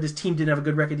 not that his team didn't have a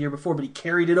good record the year before, but he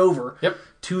carried it over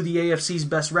to the AFC's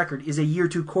best record, is a year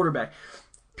 2 quarterback.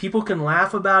 People can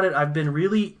laugh about it. I've been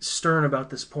really stern about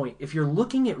this point. If you're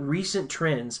looking at recent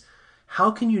trends, how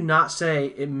can you not say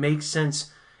it makes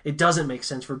sense? It doesn't make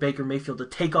sense for Baker Mayfield to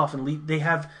take off and lead. They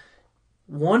have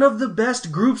one of the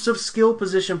best groups of skill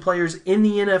position players in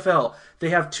the NFL. They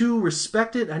have 2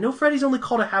 respected. I know Freddie's only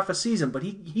called a half a season, but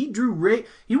he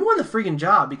won the friggin'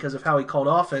 job because of how he called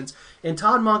offense. And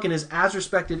Todd Monken is as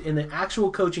respected in the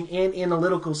actual coaching and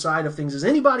analytical side of things as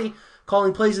anybody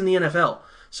calling plays in the NFL.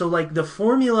 So, like, the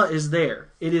formula is there.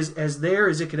 It is as there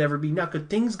as it could ever be. Now, could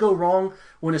things go wrong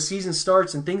when a season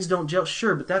starts and things don't gel?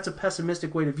 Sure, but that's a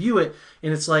pessimistic way to view it.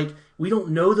 And it's like, we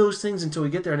don't know those things until we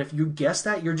get there. And if you guess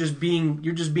that, you're just being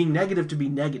negative to be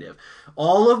negative.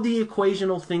 All of the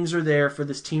equational things are there for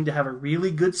this team to have a really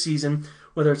good season,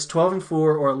 whether it's 12-4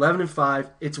 or 11-5.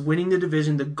 It's winning the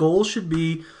division. The goal should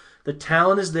be the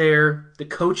talent is there, the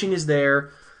coaching is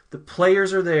there, the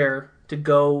players are there to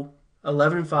go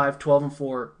 11-5,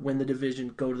 12-4, win the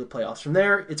division, go to the playoffs. From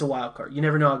there, it's a wild card. You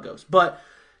never know how it goes. But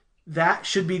that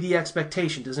should be the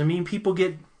expectation. Doesn't mean people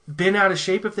get bent out of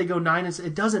shape if they go 9-6.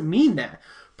 It doesn't mean that.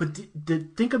 But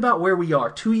think about where we are.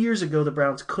 2 years ago, the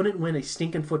Browns couldn't win a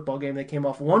stinking football game. They came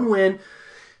off 1 win,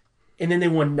 and then they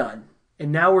won none.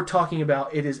 And now we're talking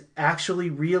about it is actually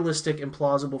realistic and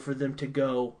plausible for them to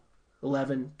go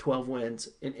 11, 12 wins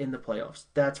in the playoffs.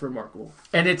 That's remarkable.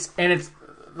 And it's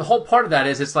the whole part of that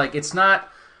is it's not,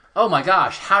 oh my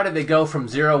gosh, how did they go from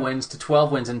 0 wins to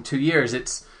 12 wins in 2 years?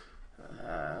 It's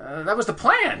that was the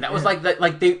plan. That was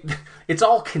it's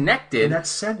all connected. And that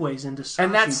segues into Sashi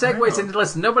Brown.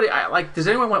 Listen, nobody does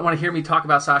anyone want to hear me talk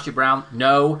about Sashi Brown?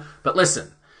 No, but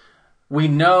listen, we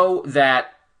know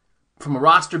that from a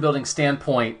roster building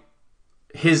standpoint,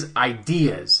 his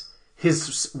ideas,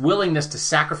 his willingness to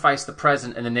sacrifice the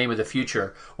present in the name of the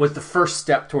future was the first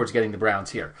step towards getting the Browns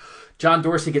here. John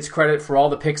Dorsey gets credit for all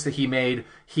the picks that he made.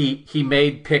 He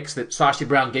made picks that Sashi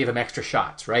Brown gave him extra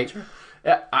shots, right? Sure.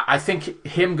 I think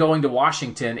him going to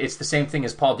Washington, it's the same thing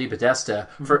as Paul DePodesta.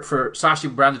 Mm-hmm. For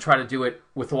Sashi Brown to try to do it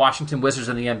with the Washington Wizards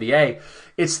in the NBA,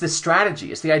 it's the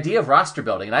strategy. It's the idea of roster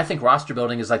building. And I think roster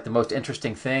building is like the most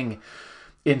interesting thing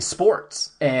in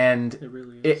sports. And it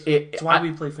really is. It's why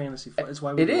we play fantasy. It's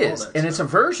why we do all that stuff. And it's a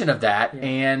version of that. Yeah.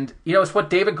 And, it's what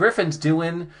David Griffin's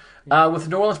doing with the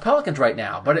New Orleans Pelicans right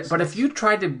now. But if you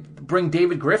tried to bring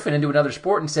David Griffin into another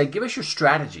sport and say, give us your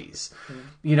strategies,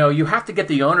 you have to get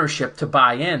the ownership to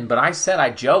buy in. But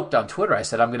I joked on Twitter, I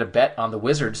said, I'm going to bet on the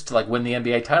Wizards to win the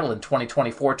NBA title in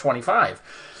 2024-25.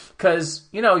 Because,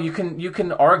 you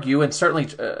can argue, and certainly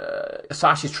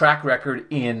Sashi's track record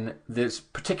in this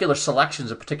particular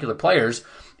selections of particular players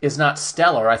is not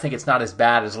stellar. I think it's not as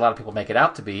bad as a lot of people make it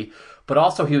out to be. But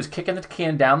also he was kicking the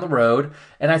can down the road,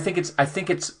 and I think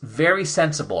it's very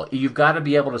sensible. You've got to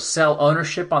be able to sell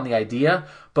ownership on the idea,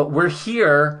 but we're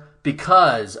here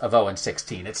because of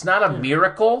 0-16. It's not a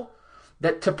miracle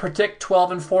that to predict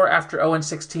 12-4 after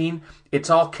 0-16. It's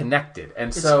all connected,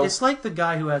 and so it's like the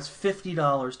guy who has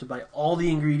 $50 to buy all the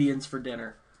ingredients for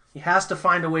dinner. He has to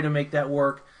find a way to make that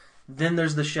work. Then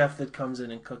there's the chef that comes in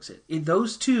and cooks it.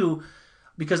 Those two,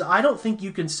 because I don't think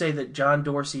you can say that John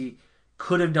Dorsey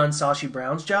could have done Sashi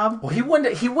Brown's job. Well, he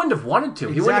wouldn't have wanted to.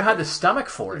 Exactly. He wouldn't have had the stomach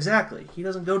for it. Exactly. He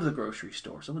doesn't go to the grocery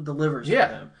store, so it delivers for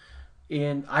him.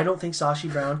 And I don't think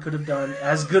Sashi Brown could have done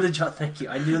as good a job. Thank you.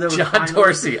 I knew that was John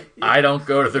Dorsey, I don't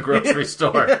go to the grocery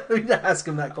store. We need to ask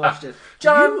him that question.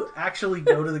 John, do you actually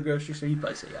go to the grocery store? He'd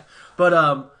probably say yeah. But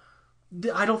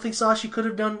I don't think Sashi could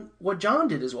have done what John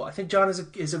did as well. I think John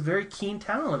is a very keen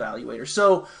talent evaluator.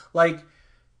 So, like,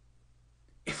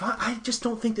 if I just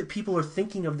don't think that people are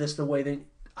thinking of this the way that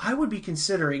I would be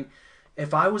considering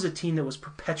if I was a team that was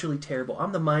perpetually terrible.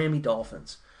 I'm the Miami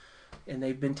Dolphins. And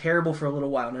they've been terrible for a little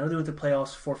while. Now they went to the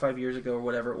playoffs 4 or 5 years ago or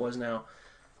whatever it was now.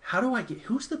 How do I get...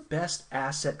 Who's the best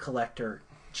asset collector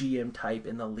GM type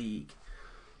in the league?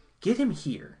 Get him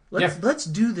here. Let's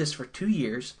do this for 2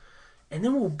 years, and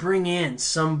then we'll bring in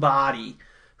somebody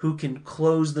who can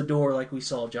close the door like we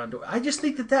saw John Dorsey. I just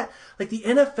think that like the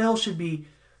NFL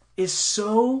is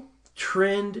so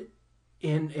trend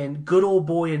and good old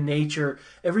boy in nature.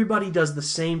 Everybody does the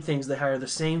same things. They hire the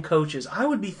same coaches. I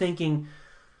would be thinking...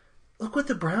 Look what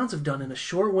the Browns have done in a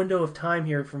short window of time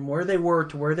here from where they were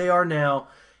to where they are now.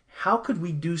 How could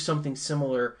we do something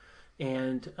similar?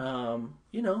 And,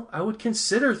 I would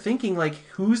consider thinking, like,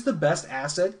 who's the best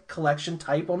asset collection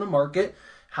type on the market?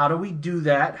 How do we do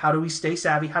that? How do we stay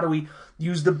savvy? How do we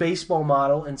use the baseball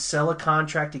model and sell a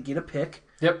contract to get a pick?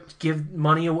 Yep. Give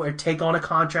money away or take on a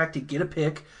contract to get a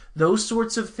pick. Those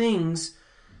sorts of things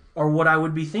are what I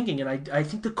would be thinking, and I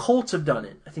think the Colts have done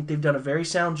it. I think they've done a very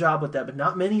sound job with that, but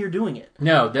not many are doing it.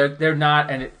 No, they're not,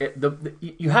 and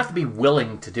you have to be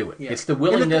willing to do it. Yeah. It's the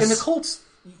willingness. And the Colts,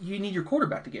 you need your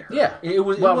quarterback to get hurt. Yeah,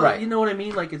 right. You know what I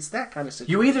mean? Like, it's that kind of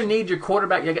situation. You either need your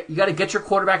quarterback, you got to get your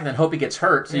quarterback and then hope he gets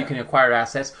hurt so you can acquire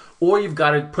assets, or you've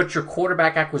got to put your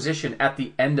quarterback acquisition at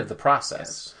the end of the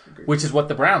process, which is what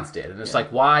the Browns did. And it's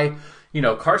like, why...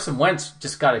 Carson Wentz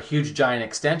just got a huge, giant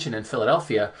extension in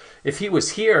Philadelphia. If he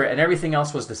was here and everything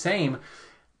else was the same,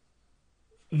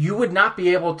 you would not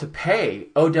be able to pay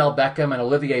Odell Beckham and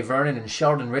Olivier Vernon and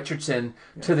Sheldon Richardson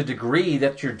to the degree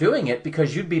that you're doing it,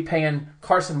 because you'd be paying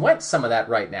Carson Wentz some of that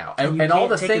right now. And all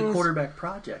the things. You can't take a quarterback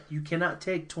project. You cannot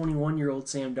take 21-year-old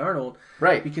Sam Darnold,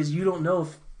 right? Because you don't know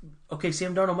if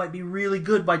Sam Darnold might be really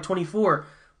good by 24.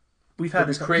 We've had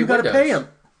this. You've got to pay him.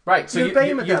 Right, so you've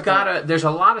got to... There's a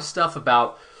lot of stuff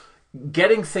about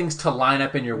getting things to line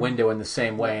up in your window in the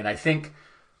same way, and I think,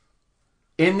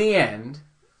 in the end,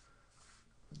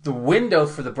 the window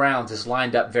for the Browns is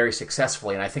lined up very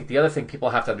successfully, and I think the other thing people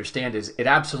have to understand is it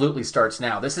absolutely starts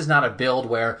now. This is not a build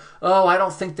where, I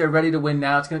don't think they're ready to win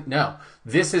now. No,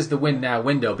 this is the win now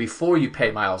window before you pay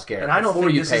Myles Garrett, and I don't before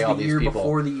think you this pay is all the these year people.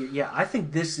 Before the year. Yeah, I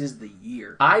think this is the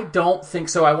year. I don't think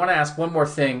so. I want to ask one more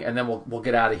thing, and then we'll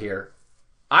get out of here.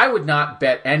 I would not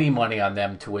bet any money on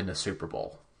them to win the Super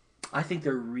Bowl. I think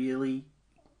they're really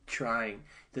trying.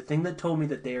 The thing that told me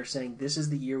that they are saying this is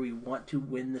the year we want to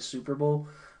win the Super Bowl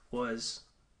was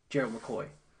Gerald McCoy.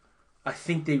 I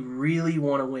think they really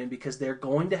want to win because they're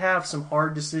going to have some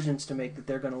hard decisions to make that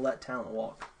they're going to let talent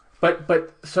walk.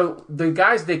 But so the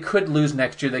guys they could lose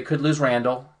next year, they could lose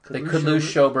Randall, they could lose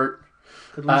Schobert.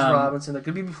 Could lose Robinson. They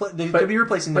could be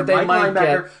replacing their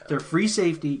linebacker, their free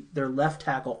safety, their left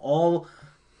tackle, all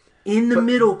in the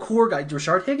middle core guy.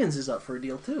 Rashard Higgins is up for a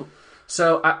deal too.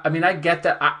 So I get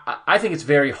that. I think it's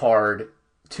very hard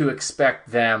to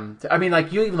expect them.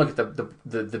 You even look at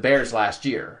the Bears last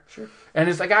year. Sure. And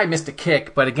it's like, I missed a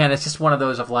kick, but again, it's just one of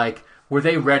those of like, were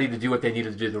they ready to do what they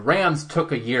needed to do? The Rams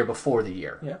took a year before the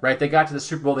year, right? They got to the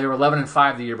Super Bowl. They were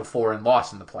 11-5 the year before and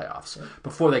lost in the playoffs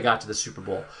before they got to the Super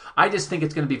Bowl. I just think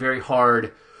it's going to be very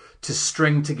hard to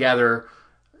string together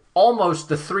almost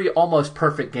the 3 almost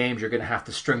perfect games you're going to have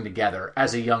to string together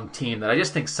as a young team that I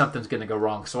just think something's going to go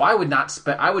wrong. So I would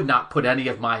not put any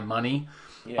of my money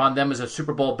on them as a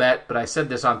Super Bowl bet, but I said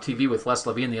this on TV with Les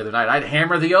Levine the other night. I'd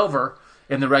hammer the over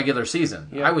in the regular season.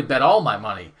 Yeah. I would bet all my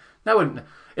money.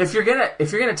 If you're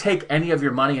gonna take any of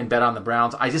your money and bet on the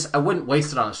Browns, I wouldn't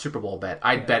waste it on a Super Bowl bet.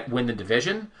 I'd bet win the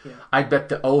division. Yeah. I'd bet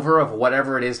the over of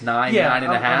whatever it is,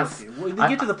 9.5. When they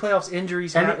get to the playoffs,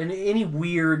 injuries happen, and any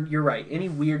weird. You're right. Any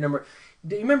weird number.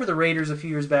 You remember the Raiders a few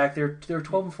years back? They were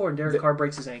 12-4, and Derek Carr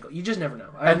breaks his ankle. You just never know.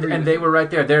 And they were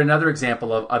right there. They're another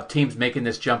example of teams making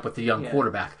this jump with the young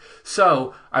quarterback.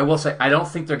 So I will say I don't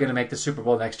think they're going to make the Super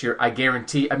Bowl next year. I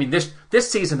guarantee.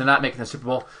 This season they're not making the Super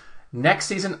Bowl. Next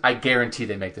season, I guarantee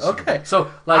they make the Super Bowl.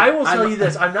 So, I will tell you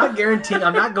this: I'm not guaranteeing.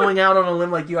 I'm not going out on a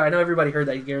limb like you. I know everybody heard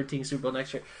that you're guaranteeing Super Bowl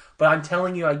next year, but I'm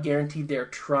telling you, I guarantee they're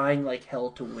trying like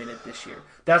hell to win it this year.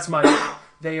 That's my.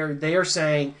 They are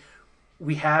saying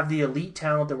we have the elite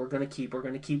talent that we're going to keep. We're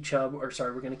going to keep Chubb, we're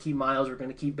going to keep Miles. We're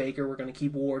going to keep Baker. We're going to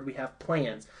keep Ward. We have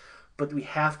plans, but we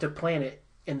have to plan it,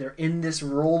 and they're in this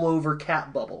rollover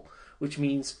cap bubble which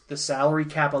means the salary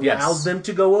cap allows Yes. them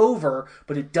to go over,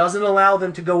 but it doesn't allow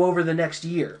them to go over the next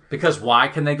year. Because why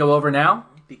can they go over now?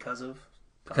 Because of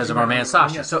our man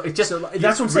Sashi. Yeah. So it just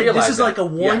that's what I'm saying. This is like a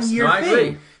 1 year I thing.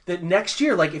 agree. That next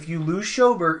year, like if you lose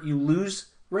Schobert, you lose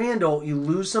Randall, you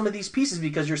lose some of these pieces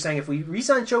because you're saying if we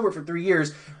re-sign Schobert for 3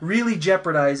 years, really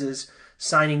jeopardizes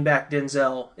signing back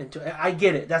Denzel. I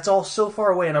get it. That's all so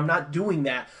far away, and I'm not doing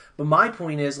that. But my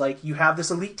point is, like, you have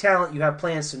this elite talent, you have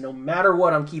plans, so no matter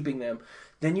what, I'm keeping them.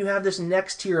 Then you have this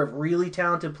next tier of really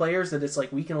talented players that it's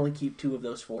like we can only keep 2 of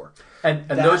those 4. And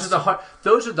those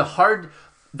are the hard.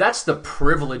 That's the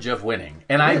privilege of winning.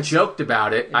 And I joked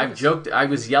about it. I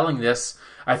was yelling this,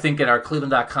 I think, at our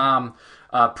Cleveland.com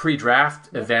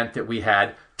pre-draft event that we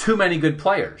had. Too many good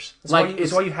players.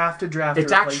 It's why you have to draft.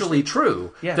 It's actually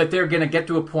true that they're going to get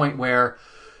to a point where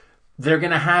they're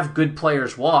going to have good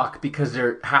players walk because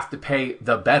they have to pay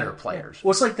the better players.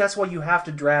 Well, it's like that's why you have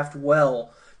to draft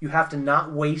well. You have to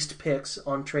not waste picks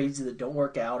on trades that don't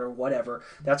work out or whatever.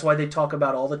 That's why they talk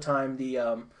about all the time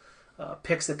the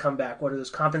picks that come back. What are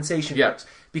those compensation picks?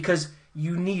 Because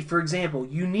you need, for example,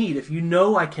 if you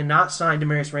know I cannot sign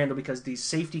Demarius Randall because these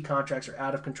safety contracts are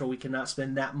out of control, we cannot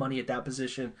spend that money at that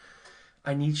position.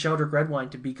 I need Sheldrick Redwine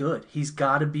to be good. He's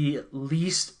got to be at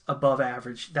least above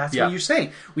average. That's what you're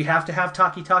saying. We have to have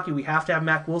Taki. We have to have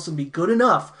Mac Wilson be good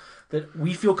enough that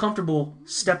we feel comfortable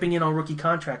stepping in on rookie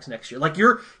contracts next year. Like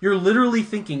you're literally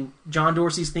thinking, John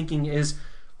Dorsey's thinking is,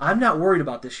 I'm not worried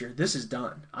about this year. This is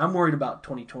done. I'm worried about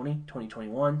 2020,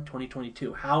 2021,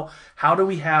 2022. How do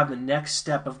we have the next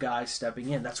step of guys stepping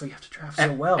in? That's why you have to draft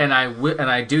so well. And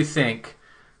I do think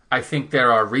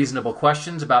there are reasonable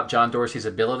questions about John Dorsey's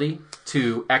ability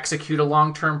to execute a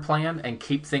long-term plan and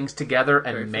keep things together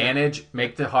and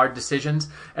make the hard decisions.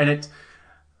 And it's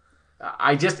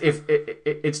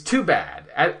too bad.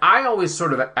 I always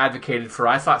sort of advocated for.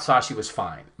 I thought Sashi was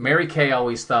fine. Mary Kay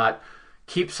always thought,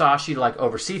 keep Sashi to like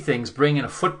oversee things, bring in a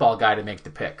football guy to make the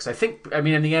picks. I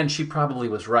mean, in the end, she probably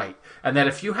was right. And that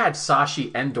if you had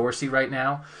Sashi and Dorsey right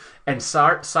now, and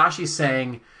Sashi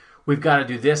saying, we've got to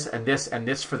do this and this and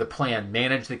this for the plan,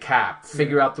 manage the cap,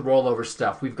 figure out the rollover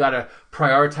stuff. We've got to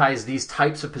prioritize these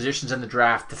types of positions in the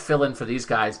draft to fill in for these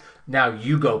guys. Now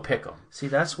you go pick them. See,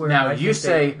 that's where now I you think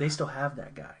say they still have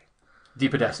that guy.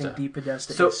 DePodesta. I think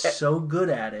DePodesta is so good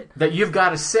at it. That you've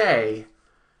got to say,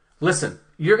 listen,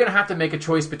 you're going to have to make a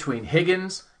choice between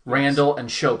Higgins, Randall, and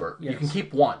Schobert. Yes. You can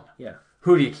keep one. Yeah.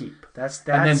 Who do you keep? And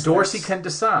then Dorsey can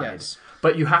decide. Yes.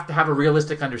 But you have to have a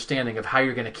realistic understanding of how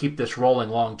you're going to keep this rolling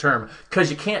long term,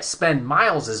 because you can't spend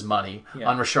Miles' money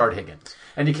on Rashard Higgins.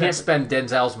 And you can't spend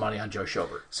Denzel's money on Joe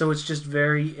Schobert. So it's just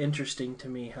very interesting to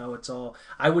me how it's all...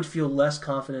 I would feel less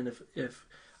confident if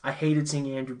I hated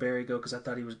seeing Andrew Berry go because I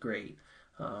thought he was great.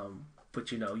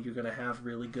 But, you're going to have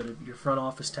really good... Your front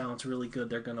office talent's really good.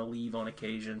 They're going to leave on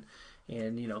occasion.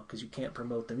 And, because you can't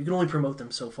promote them. You can only promote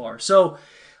them so far. So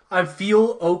I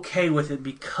feel okay with it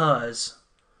because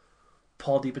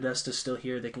Paul DePodesta's still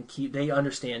here. They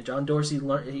understand. John Dorsey,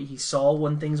 he saw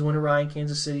when things went awry in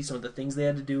Kansas City, some of the things they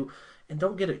had to do. And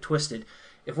don't get it twisted.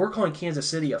 If we're calling Kansas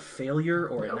City a failure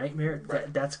or a nightmare,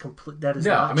 that's complete. That is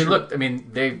not true. Look.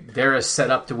 They're as set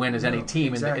up to win as any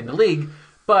team in the league.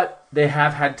 But they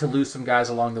have had to lose some guys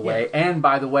along the way. And,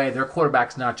 by the way, their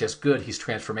quarterback's not just good, he's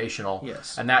transformational.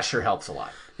 Yes. And that sure helps a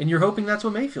lot. And you're hoping that's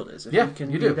what Mayfield is. If you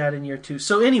can do that in year 2.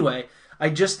 So, anyway, I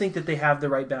just think that they have the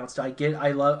right balance. I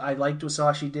liked what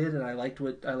Sashi did, and I like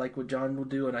what John will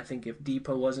do. And I think if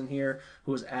Depot wasn't here,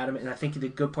 who was adamant, and I think the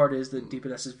good part is that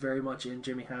DePodesta is very much in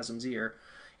Jimmy Haslam's ear,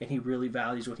 and he really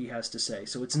values what he has to say.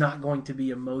 So it's not going to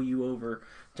be a mow you over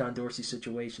John Dorsey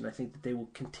situation. I think that they will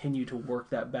continue to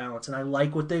work that balance. And I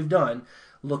like what they've done,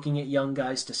 looking at young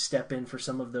guys to step in for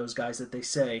some of those guys that they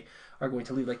say are going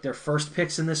to leave. Like their first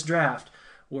picks in this draft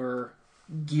were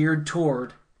geared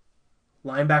toward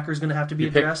linebacker's going to have to be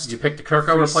addressed. You picked a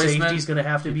Kirko replacement. Safety's going to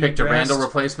have to be addressed. You picked a Randall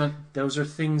replacement. Those are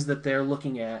things that they're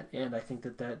looking at, and I think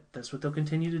that's what they'll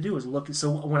continue to do is look.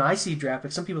 So when I see draft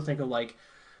picks, some people think of like,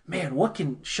 man, what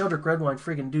can Sheldrick Redwine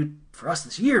friggin' do for us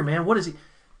this year, man? What is he?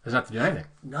 Doesn't have to do anything.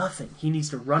 Nothing. He needs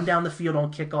to run down the field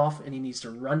on kickoff, and he needs to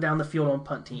run down the field on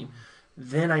punt team.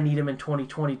 Then I need him in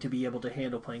 2020 to be able to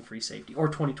handle playing free safety, or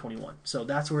 2021. So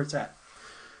that's where it's at.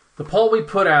 The poll we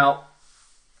put out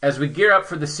as we gear up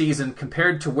for the season,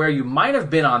 compared to where you might have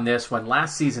been on this when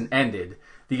last season ended,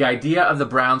 the idea of the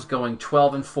Browns going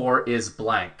 12-4 is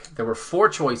blank. There were 4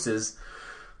 choices.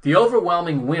 The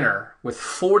overwhelming winner, with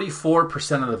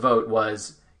 44% of the vote,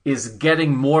 is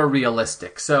getting more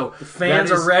realistic. So the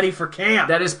fans are ready for camp.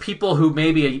 That is people who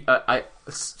maybe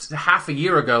half a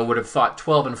year ago would have thought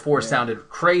 12-4 sounded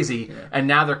crazy, and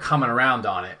now they're coming around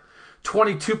on it.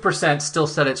 22% still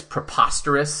said it's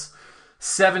preposterous.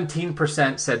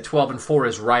 17% said 12-4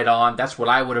 is right on. That's what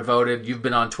I would have voted. You've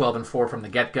been on 12-4 from the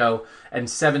get-go. And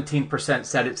 17%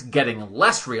 said it's getting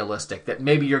less realistic, that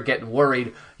maybe you're getting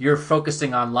worried. You're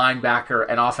focusing on linebacker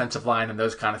and offensive line and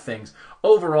those kind of things.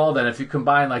 Overall, then, if you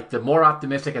combine like the more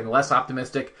optimistic and the less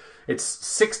optimistic, it's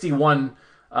 61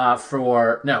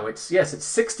 it's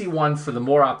 61 for the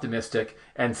more optimistic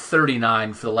and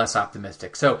 39 for the less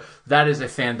optimistic. So that is a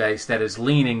fan base that is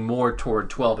leaning more toward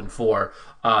 12-4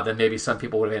 than maybe some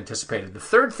people would have anticipated. The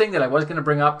third thing that I was going to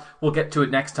bring up, we'll get to it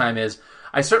next time, is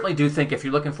I certainly do think if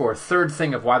you're looking for a third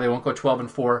thing of why they won't go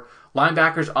 12-4,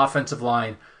 linebackers, offensive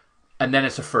line, and then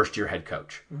it's a first-year head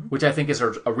coach, which I think is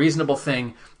a reasonable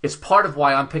thing. It's part of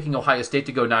why I'm picking Ohio State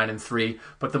to go 9-3.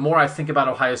 But the more I think about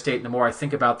Ohio State, and the more I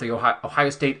think about the Ohio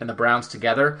State and the Browns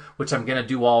together, which I'm going to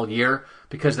do all year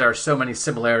because there are so many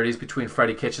similarities between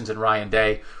Freddie Kitchens and Ryan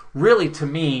Day. Really, to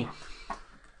me,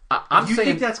 I'm saying... If you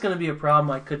think that's going to be a problem,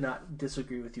 I could not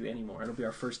disagree with you anymore. It'll be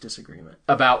our first disagreement.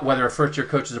 About whether a first-year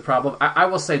coach is a problem. I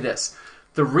will say this.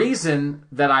 The reason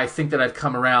that I think that I've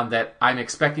come around, that I'm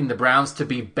expecting the Browns to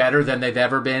be better than they've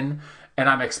ever been, and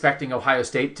I'm expecting Ohio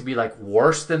State to be like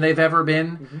worse than they've ever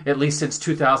been, at least since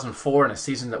 2004 in a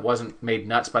season that wasn't made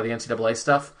nuts by the NCAA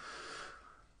stuff,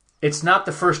 it's not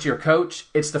the first-year coach,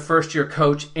 it's the first-year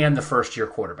coach and the first-year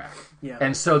quarterback. Yeah.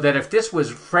 And so that if this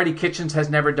was Freddie Kitchens has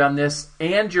never done this,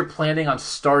 and you're planning on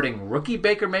starting rookie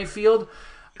Baker Mayfield,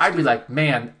 I'd be like,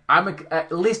 man, I'm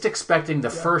at least expecting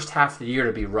the first half of the year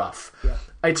to be rough. Yeah.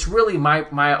 It's really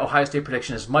my Ohio State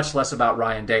prediction is much less about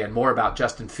Ryan Day and more about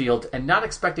Justin Fields, and not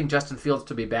expecting Justin Fields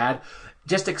to be bad,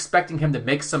 just expecting him to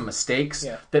make some mistakes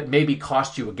that maybe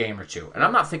cost you a game or two. And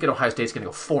I'm not thinking Ohio State's going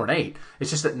to go 4-8. It's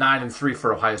just that 9-3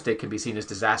 for Ohio State can be seen as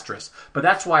disastrous. But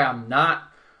that's why I'm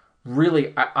not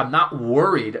worried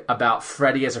about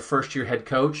Freddie as a first-year head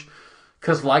coach.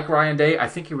 Because like Ryan Day, I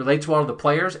think he relates well to the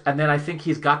players, and then I think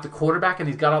he's got the quarterback and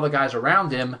he's got all the guys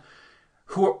around him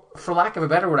who, for lack of a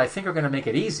better word, I think are going to make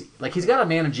it easy. Like, he's got to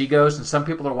manage egos, and some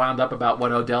people are wound up about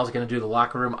what Odell's going to do to the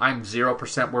locker room. I'm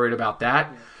 0% worried about that.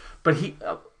 Yeah. But he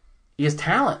has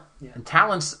talent, and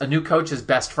talent's a new coach's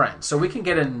best friend. So we can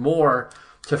get in more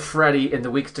to Freddie in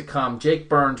the weeks to come. Jake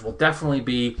Burns will definitely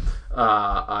be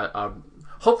a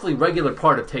hopefully regular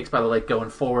part of Takes by the Lake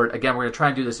going forward. Again, we're going to try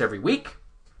and do this every week.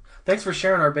 Thanks for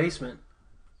sharing our basement.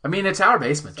 I mean, it's our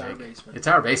basement, Jake. It's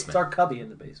our basement. It's our cubby in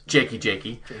the basement.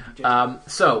 Jakey.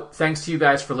 So, thanks to you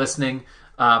guys for listening.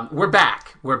 We're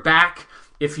back.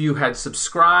 If you had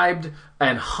subscribed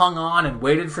and hung on and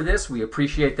waited for this, we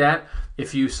appreciate that.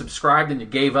 If you subscribed and you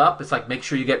gave up, it's like, make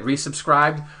sure you get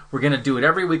resubscribed. We're going to do it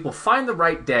every week. We'll find the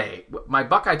right day. My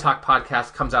Buckeye Talk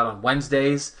podcast comes out on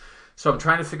Wednesdays, so I'm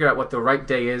trying to figure out what the right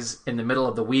day is in the middle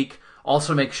of the week.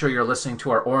 Also, make sure you're listening to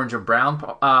our Orange and Brown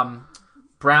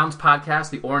Browns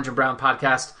podcast, the Orange and Brown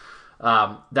podcast.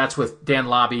 That's with Dan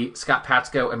Lobby, Scott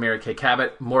Patsko, and Mary Kay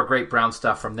Cabot. More great Brown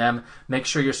stuff from them. Make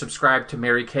sure you're subscribed to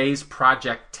Mary Kay's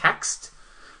Project Text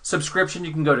subscription.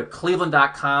 You can go to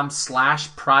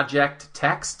cleveland.com/Project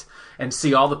Text and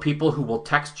see all the people who will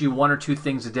text you one or two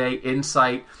things a day,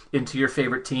 insight into your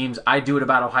favorite teams. I do it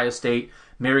about Ohio State.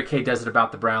 Mary Kay does it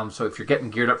about the Browns. So if you're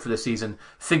getting geared up for the season,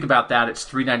 think about that. It's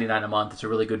 $3.99 a month. It's a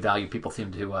really good value. People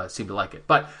seem to like it.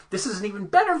 But this is an even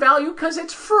better value because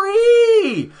it's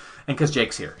free and because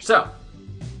Jake's here. So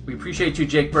we appreciate you,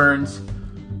 Jake Burns.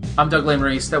 I'm Doug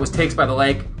Lesmerises. That was Takes by the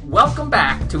Lake. Welcome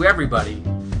back to everybody,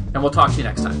 and we'll talk to you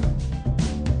next time.